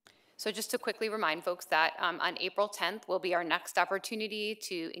 So just to quickly remind folks that on April 10th will be our next opportunity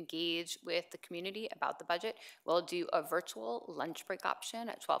to engage with the community about the budget. We'll do a virtual lunch break option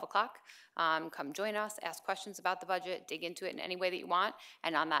at 12 o'clock. Come join us, ask questions about the budget, dig into it in any way that you want.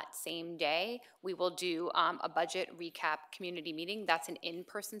 And on that same day, we will do a budget recap community meeting. That's an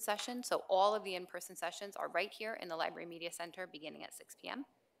in-person session. So all of the in-person sessions are right here in the Library Media Center beginning at 6 p.m.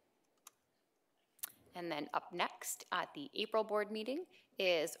 And then up next at the April board meeting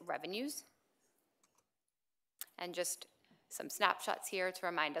is revenues. And just some snapshots here to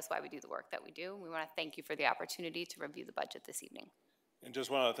remind us why we do the work that we do. We want to thank you for the opportunity to review the budget this evening. And just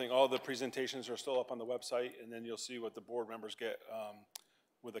one other thing, all the presentations are still up on the website, and then you'll see what the board members get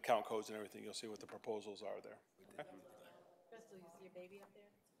with account codes and everything. You'll see what the proposals are there. Okay? Crystal, you see your baby up there?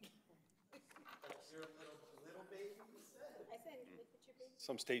 Your little baby, you said. I said, look at your baby.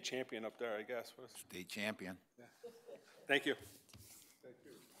 Some state champion up there, I guess. State champion. Yeah. Thank you. Thank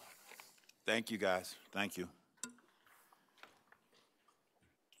you. Thank you, guys. Thank you.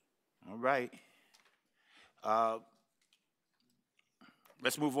 All right.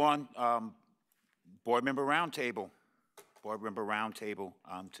 Let's move on. Board member roundtable. Board member roundtable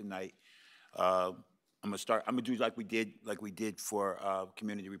tonight. I'm gonna do like we did for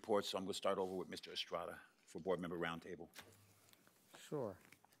community reports. So I'm gonna start over with Mr. Estrada for board member roundtable. Sure.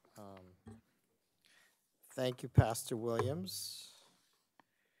 Thank you, Pastor Williams.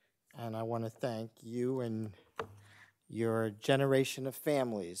 And I want to thank you and your generation of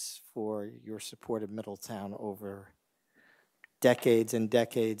families for your support of Middletown over decades and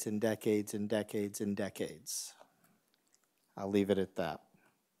decades and decades and decades and decades. I'll leave it at that.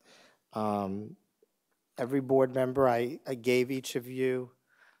 Every board member, I gave each of you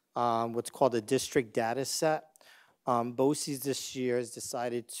what's called a district data set. BOCES this year has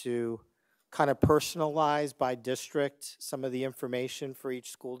decided to kind of personalize by district some of the information for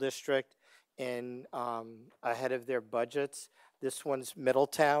each school district and ahead of their budgets. This one's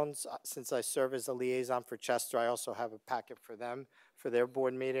Middletown's. Since I serve as a liaison for Chester, I also have a packet for them for their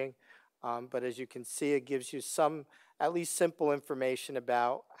board meeting. But as you can see, it gives you some at least simple information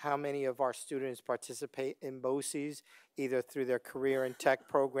about how many of our students participate in BOCES, either through their career and tech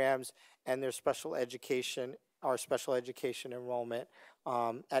programs and their special education, our special education enrollment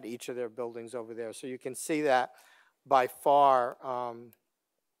at each of their buildings over there. So you can see that by far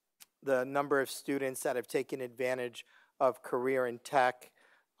the number of students that have taken advantage of career and tech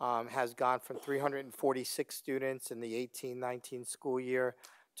has gone from 346 students in the 18-19 school year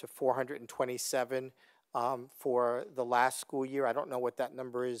to 427 for the last school year. I don't know what that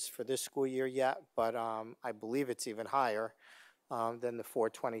number is for this school year yet, but I believe it's even higher than the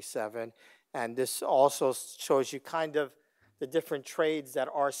 427. And this also shows you kind of the different trades that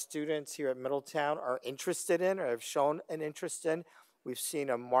our students here at Middletown are interested in or have shown an interest in. We've seen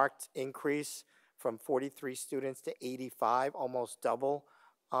a marked increase from 43 students to 85, almost double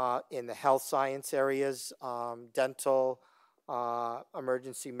in the health science areas, dental,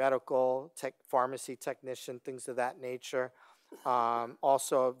 emergency medical, pharmacy technician, things of that nature.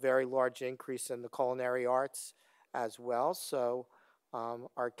 Also a very large increase in the culinary arts as well. So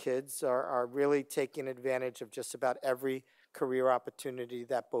our kids are really taking advantage of just about every career opportunity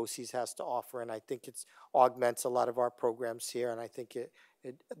that BOCES has to offer, and I think it augments a lot of our programs here, and I think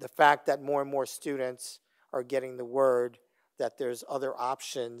the fact that more and more students are getting the word that there's other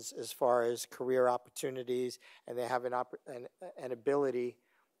options as far as career opportunities, and they have an ability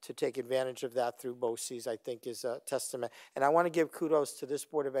to take advantage of that through BOCES, I think is a testament. And I want to give kudos to this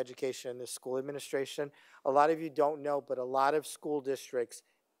Board of Education and the school administration. A lot of you don't know, but a lot of school districts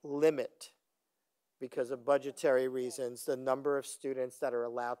limit, because of budgetary reasons, the number of students that are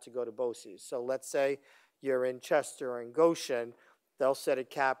allowed to go to BOCES. So let's say you're in Chester or in Goshen, they'll set a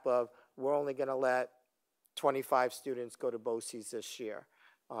cap of, we're only going to let 25 students go to BOCES this year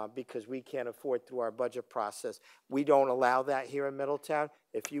because we can't afford through our budget process. We don't allow that here in Middletown.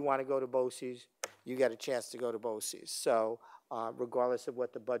 If you want to go to BOCES, you get a chance to go to BOCES. So regardless of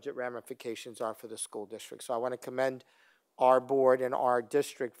what the budget ramifications are for the school district. So I want to commend our board and our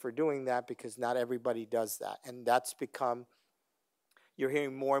district for doing that, because not everybody does that. And that's become, you're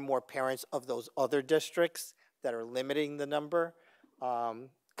hearing more and more parents of those other districts that are limiting the number,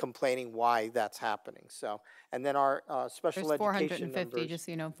 complaining why that's happening. So, and then our special There's education 450, numbers. just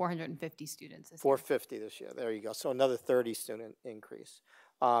so you know, 450 students this year. 450 this year, there you go. So another 30 student increase.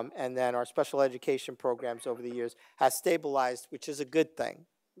 And then our special education programs over the years has stabilized, which is a good thing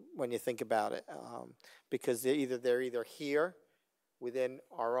when you think about it, because they're either here within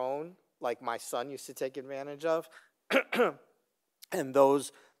our own, like my son used to take advantage of, and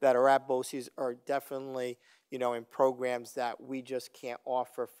those that are at BOCES are definitely, you know, in programs that we just can't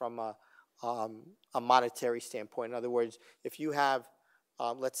offer from a monetary standpoint. In other words, if you have,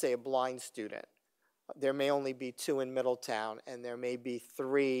 let's say, a blind student, there may only be 2 in Middletown, and there may be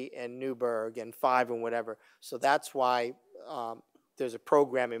 3 in Newburgh and 5 and whatever. So that's why there's a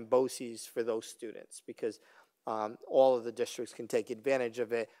program in BOCES for those students, because all of the districts can take advantage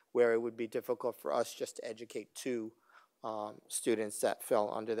of it, where it would be difficult for us just to educate 2 students that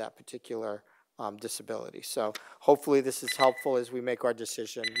fell under that particular disability. So hopefully this is helpful as we make our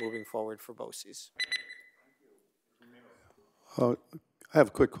decision moving forward for BOCES. I have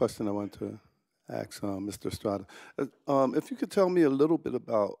a quick question I want to ask Mr. Estrada. If you could tell me a little bit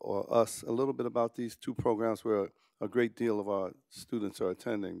about, or us, a little bit about these 2 programs where a great deal of our students are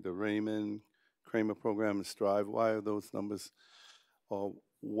attending, the Raymond Kramer program and Strive. Why are those numbers, or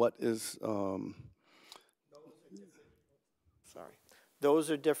what is, Sorry.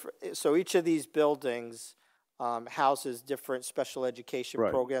 Those are different. So each of these buildings houses different special education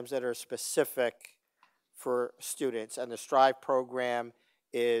programs that are specific for students. And the Strive program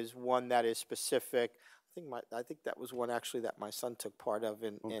is one that is specific. I think that was one actually that my son took part of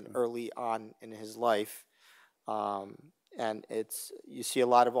in early on in his life. And you see a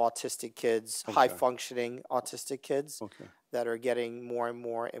lot of autistic kids, high functioning autistic kids that are getting more and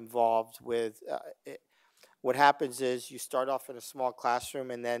more involved with what happens is you start off in a small classroom,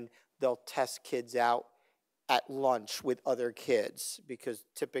 and then they'll test kids out at lunch with other kids, because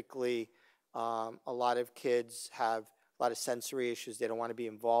typically a lot of kids have a lot of sensory issues. They don't want to be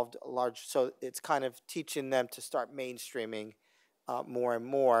involved so it's kind of teaching them to start mainstreaming more and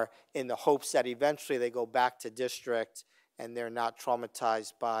more, in the hopes that eventually they go back to district and they're not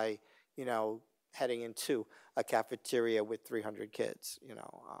traumatized by, you know, heading into a cafeteria with 300 kids, you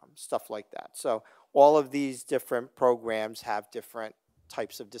know, stuff like that. So all of these different programs have different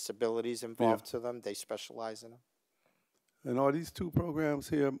types of disabilities involved to them. They specialize in them. and are these 2 programs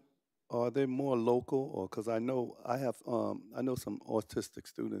here, are they more local, or, because I know I know some autistic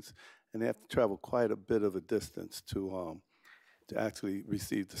students, and they have to travel quite a bit of a distance to actually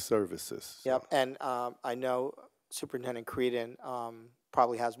receive the services. So. Yep, and I know Superintendent Creedon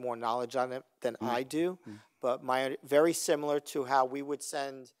probably has more knowledge on it than I do, but very similar to how we would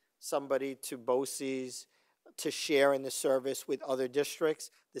send somebody to BOCES to share in the service with other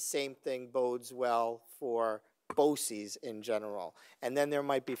districts, the same thing bodes well for BOCES in general. And then there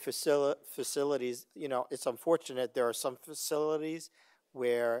might be facilities, you know, it's unfortunate, there are some facilities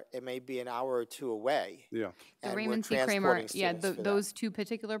where it may be an hour or 2 away. Yeah. The Raymond C. Kramer, yeah, those 2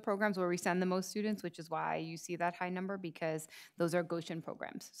 particular programs where we send the most students, which is why you see that high number, because those are Goshen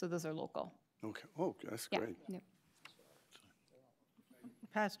programs, so those are local. Okay, oh, that's great. Yep.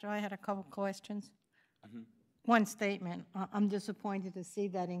 Pastor, I had a couple questions. One statement. I'm disappointed to see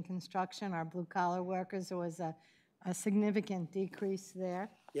that in construction, our blue-collar workers, there was a significant decrease there.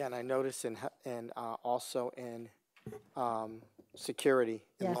 Yeah, and I noticed also in security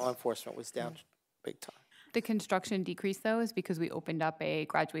and law enforcement was down big time. The construction decrease, though, is because we opened up a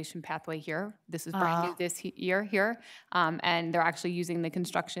graduation pathway here. This is brand new this year here, and they're actually using the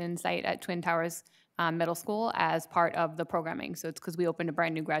construction site at Twin Towers Middle School as part of the programming. So it's because we opened a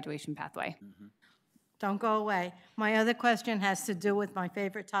brand new graduation pathway. Don't go away. My other question has to do with my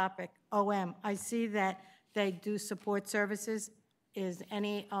favorite topic, OM. I see that they do support services. Is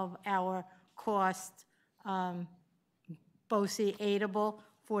any of our cost BOCES aidable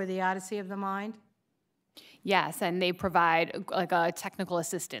for the Odyssey of the Mind? Yes, and they provide like a technical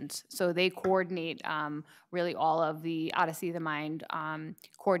assistance. So they coordinate really all of the Odyssey of the Mind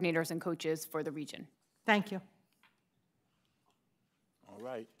coordinators and coaches for the region. Thank you. All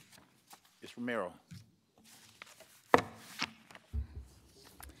right. Ms. Romero.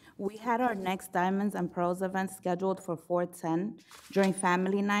 We had our next Diamonds and Pearls event scheduled for 4/10 during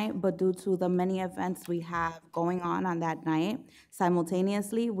family night, but due to the many events we have going on that night,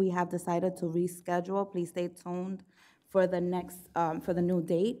 simultaneously, we have decided to reschedule. Please stay tuned for the next, for the new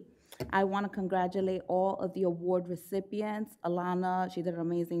date. I want to congratulate all of the award recipients. Alana, she did an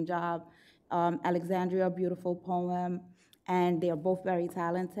amazing job. Alexandria, beautiful poem, and they're both very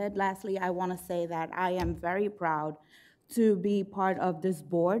talented. Lastly, I want to say that I am very proud to be part of this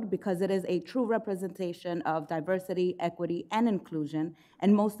board because it is a true representation of diversity, equity, and inclusion,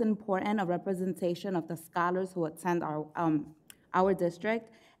 and most important, a representation of the scholars who attend our district.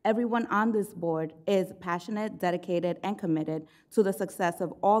 Everyone on this board is passionate, dedicated, and committed to the success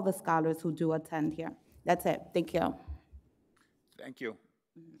of all the scholars who do attend here. That's it. Thank you. Thank you.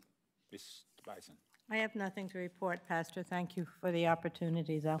 Ms. Bison. I have nothing to report, Pastor. Thank you for the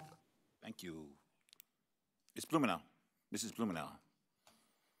opportunity, though. Thank you. Ms. Blumenau. Mrs. Blumenau.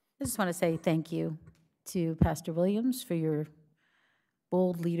 I just want to say thank you to Pastor Williams for your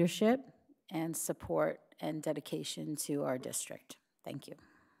bold leadership and support and dedication to our district. Thank you.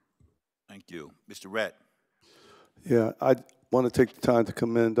 Thank you. Mr. Rett. Yeah, I want to take the time to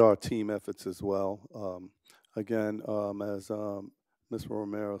commend our team efforts as well. Again, as Ms.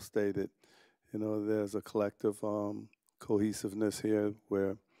 Romero stated, you know, there's a collective cohesiveness here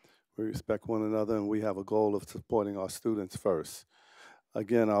where we respect one another and we have a goal of supporting our students first.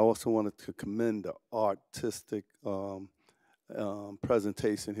 Again, I also wanted to commend the artistic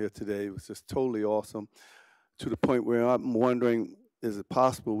presentation here today. It was just totally awesome, to the point where I'm wondering, is it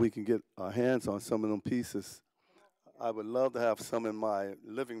possible we can get our hands on some of them pieces? I would love to have some in my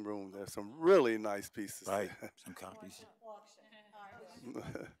living room. There's some really nice pieces. Right, some copies.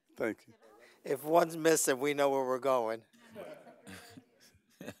 Thank you. If one's missing, we know where we're going.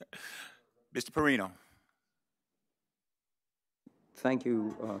 Mr. Perino. Thank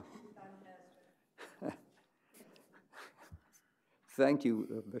you. Thank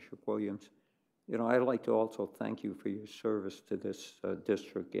you, Bishop Williams. You know, I'd like to also thank you for your service to this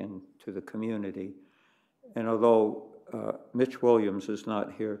district and to the community. And although Mitch Williams is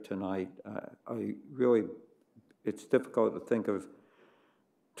not here tonight, it's difficult to think of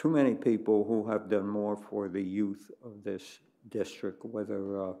too many people who have done more for the youth of this district,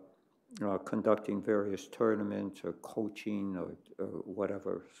 whether conducting various tournaments or coaching or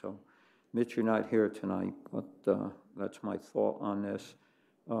whatever. So, Mitch, you're not here tonight, but that's my thought on this.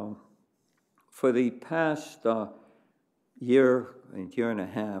 For the past year and a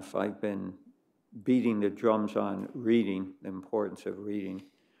half, I've been beating the drums on reading, the importance of reading.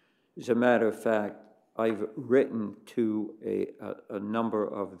 As a matter of fact, I've written to a number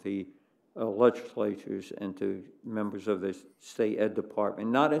of the legislatures and to members of the state ed department,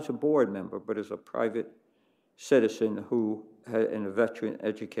 not as a board member, but as a private citizen and a veteran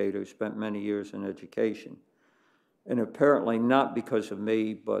educator, spent many years in education. And apparently not because of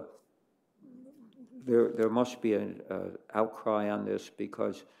me, but there must be an outcry on this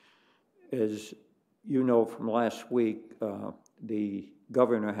because, as you know from last week, the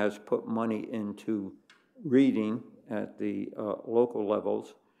governor has put money into reading at the local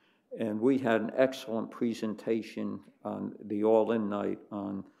levels, and we had an excellent presentation on the all-in night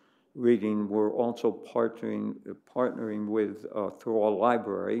on reading. We're also partnering with through our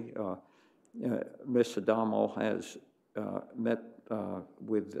library. Ms. Adamo has met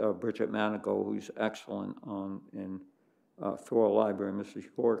with Bridget Manigault, who's excellent in through our library, Mrs.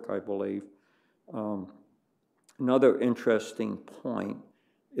 York, I believe. Another interesting point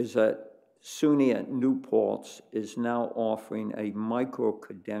is that SUNY at New Paltz is now offering a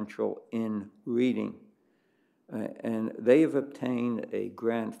micro-credential in reading. And they have obtained a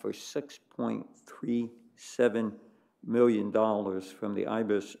grant for $6.37 million from the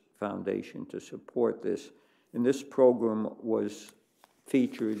IBIS Foundation to support this. And this program was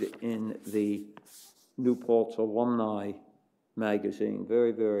featured in the New Paltz Alumni magazine.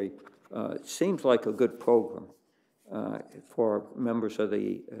 Very, very, seems like a good program for members of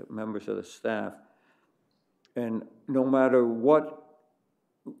the staff. And no matter what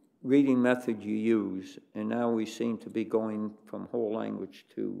reading method you use, and now we seem to be going from whole language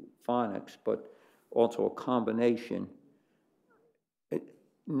to phonics, but also a combination,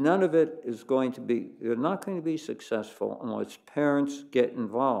 none of it is going to be, they're not going to be successful unless parents get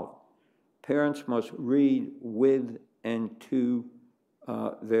involved. Parents must read with and to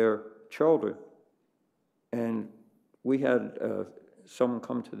their children. And we had someone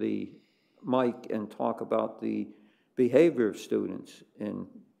come to the mic and talk about the behavior of students. And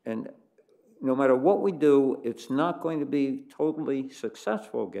no matter what we do, it's not going to be totally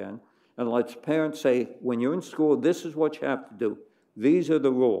successful again unless parents say, when you're in school, this is what you have to do. These are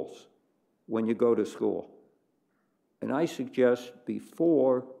the rules when you go to school. And I suggest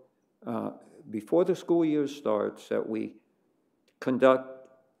before the school year starts that we conduct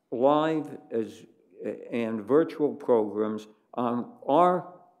live and virtual programs on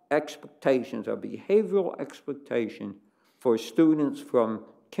our expectations, a behavioral expectation for students from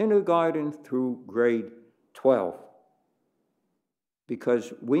kindergarten through grade 12.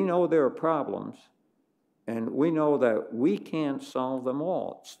 Because we know there are problems, and we know that we can't solve them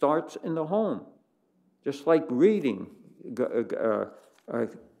all. It starts in the home, just like reading.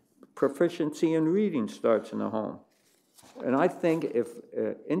 Proficiency in reading starts in the home. And I think if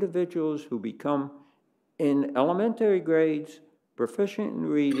individuals who become in elementary grades proficient in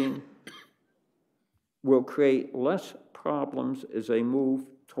reading will create less problems as they move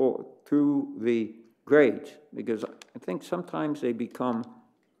through the grades, because I think sometimes they become,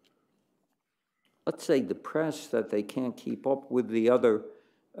 let's say, depressed that they can't keep up with the other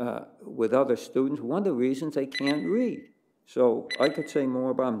students. One of the reasons they can't read. So I could say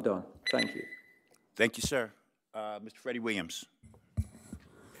more, but I'm done. Thank you. Thank you, sir. Mr. Freddie Williams.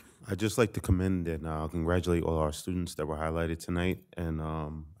 I'd just like to commend and congratulate all our students that were highlighted tonight, and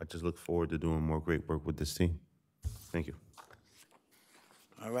I just look forward to doing more great work with this team. Thank you.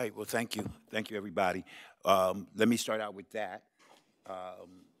 All right, well, thank you. Thank you, everybody. Let me start out with that.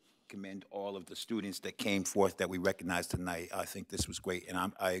 Commend all of the students that came forth that we recognized tonight. I think this was great,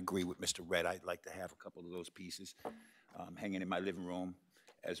 and I agree with Mr. Red. I'd like to have a couple of those pieces hanging in my living room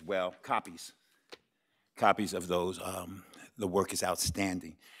as well. Copies of those. The work is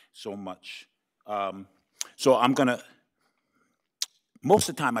outstanding, so much. So I'm gonna, most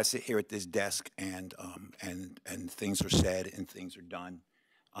of the time I sit here at this desk and things are said and things are done.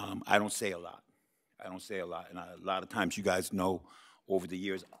 I don't say a lot. And a lot of times, you guys know, over the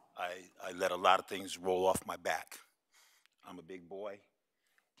years, I let a lot of things roll off my back. I'm a big boy.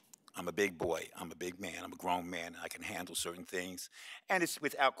 I'm a big man. I'm a grown man. And I can handle certain things. And it's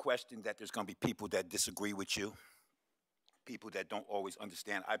without question that there's going to be people that disagree with you, people that don't always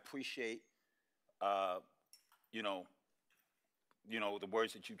understand. I appreciate, you know, the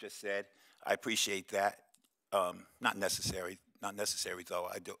words that you just said. I appreciate that. Not necessary though.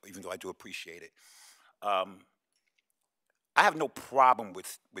 Even though I do appreciate it. I have no problem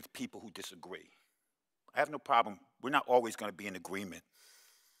with people who disagree. I have no problem. We're not always going to be in agreement.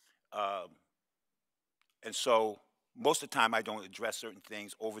 And so most of the time I don't address certain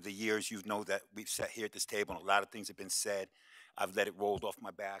things. Over the years, you know that we've sat here at this table and a lot of things have been said. I've let it roll off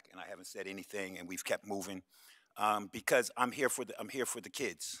my back and I haven't said anything, and we've kept moving because I'm here for the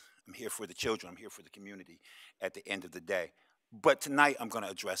kids. I'm here for the children. I'm here for the community at the end of the day. But tonight I'm going to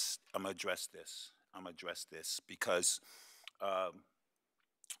address this because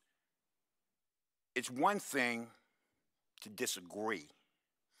it's one thing to disagree.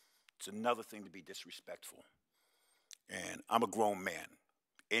 It's another thing to be disrespectful. And I'm a grown man.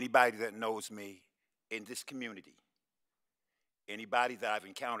 Anybody that knows me in this community, anybody that I've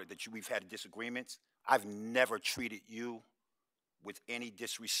encountered that we've had disagreements, I've never treated you with any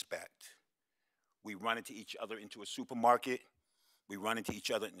disrespect. We run into each other into a supermarket. We run into each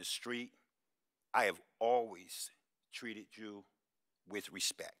other in the street. I have always treated you with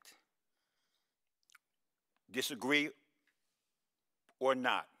respect. Disagree or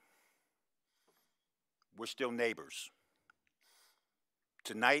not, we're still neighbors.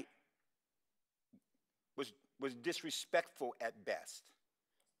 Tonight was disrespectful at best,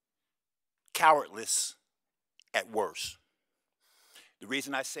 cowardless at worst. The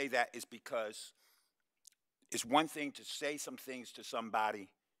reason I say that is because it's one thing to say some things to somebody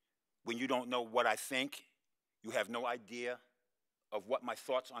when you don't know what I think, you have no idea of what my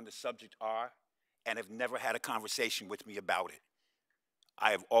thoughts on the subject are, and have never had a conversation with me about it.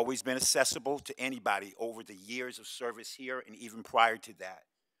 I have always been accessible to anybody over the years of service here and even prior to that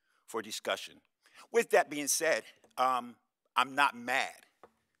for discussion. With that being said, I'm not mad.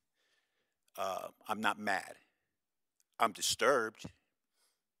 I'm not mad. I'm disturbed,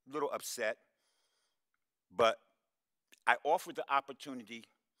 a little upset, but I offered the opportunity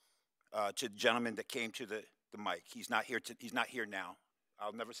to the gentleman that came to the mic. He's not here now.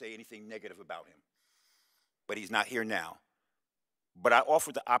 I'll never say anything negative about him, but he's not here now. But I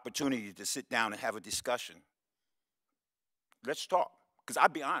offered the opportunity to sit down and have a discussion. Let's talk, because I'll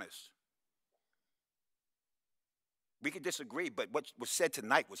be honest. We could disagree, but what was said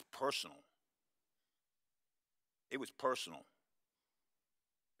tonight was personal. It was personal.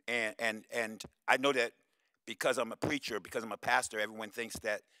 And I know that because I'm a preacher, because I'm a pastor, everyone thinks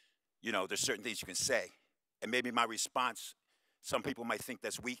that, you know, there's certain things you can say. And maybe my response, some people might think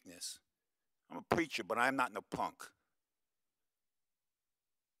that's weakness. I'm a preacher, but I'm not no punk.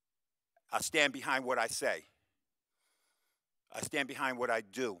 I stand behind what I say. I stand behind what I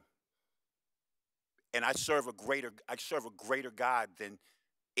do. And I serve a greater God than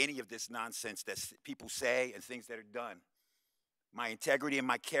any of this nonsense that people say and things that are done. My integrity and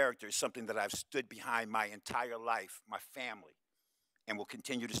my character is something that I've stood behind my entire life, my family, and will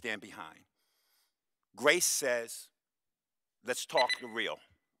continue to stand behind. Grace says, let's talk the real.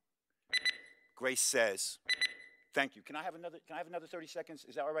 Grace says, thank you. Can I have another 30 seconds?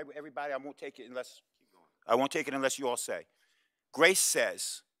 Is that all right with everybody? I won't take it unless you all say. Grace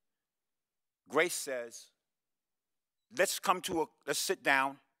says, let's sit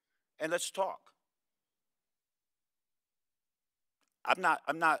down and let's talk. I'm not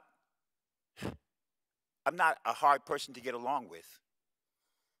a hard person to get along with.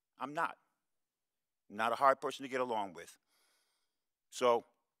 I'm not a hard person to get along with. So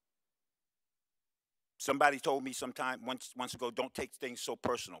somebody told me once ago, don't take things so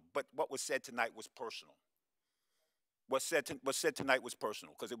personal. But what was said tonight was personal. What said tonight was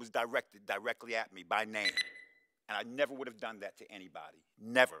personal because it was directed directly at me by name. And I never would have done that to anybody.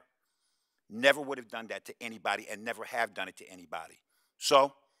 Never. Never would have done that to anybody and never have done it to anybody.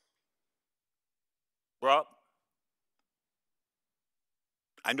 So, bro,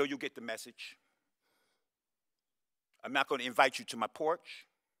 I know you'll get the message. I'm not going to invite you to my porch.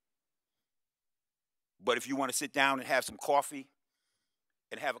 But if you want to sit down and have some coffee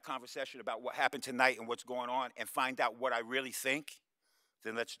and have a conversation about what happened tonight and what's going on and find out what I really think,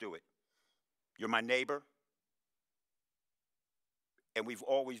 then let's do it. You're my neighbor. And we've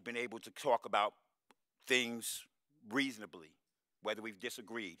always been able to talk about things reasonably, whether we've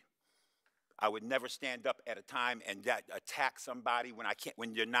disagreed. I would never stand up at a time and attack somebody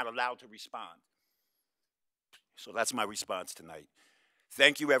when you're not allowed to respond. So that's my response tonight.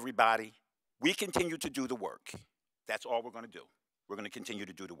 Thank you, everybody. We continue to do the work. That's all we're going to do. We're going to continue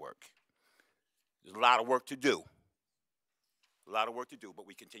to do the work. There's a lot of work to do. But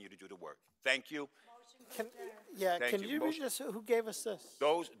we continue to do the work. Thank you. Can you read this? Who gave us this?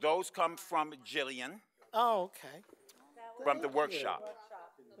 Those come from Jillian. Oh, okay. From the workshop.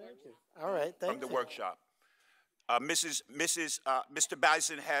 Thank you. All right, thank you. From the workshop. Mr.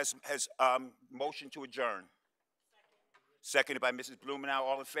 Bison has motioned to adjourn. Seconded by Mrs. Blumenauer.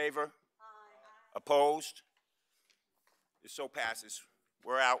 All in favor? Aye. Opposed? It so passes.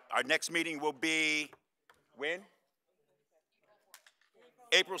 We're out. Our next meeting will be when?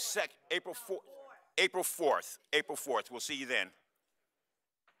 April 4th. April 4th. We'll see you then.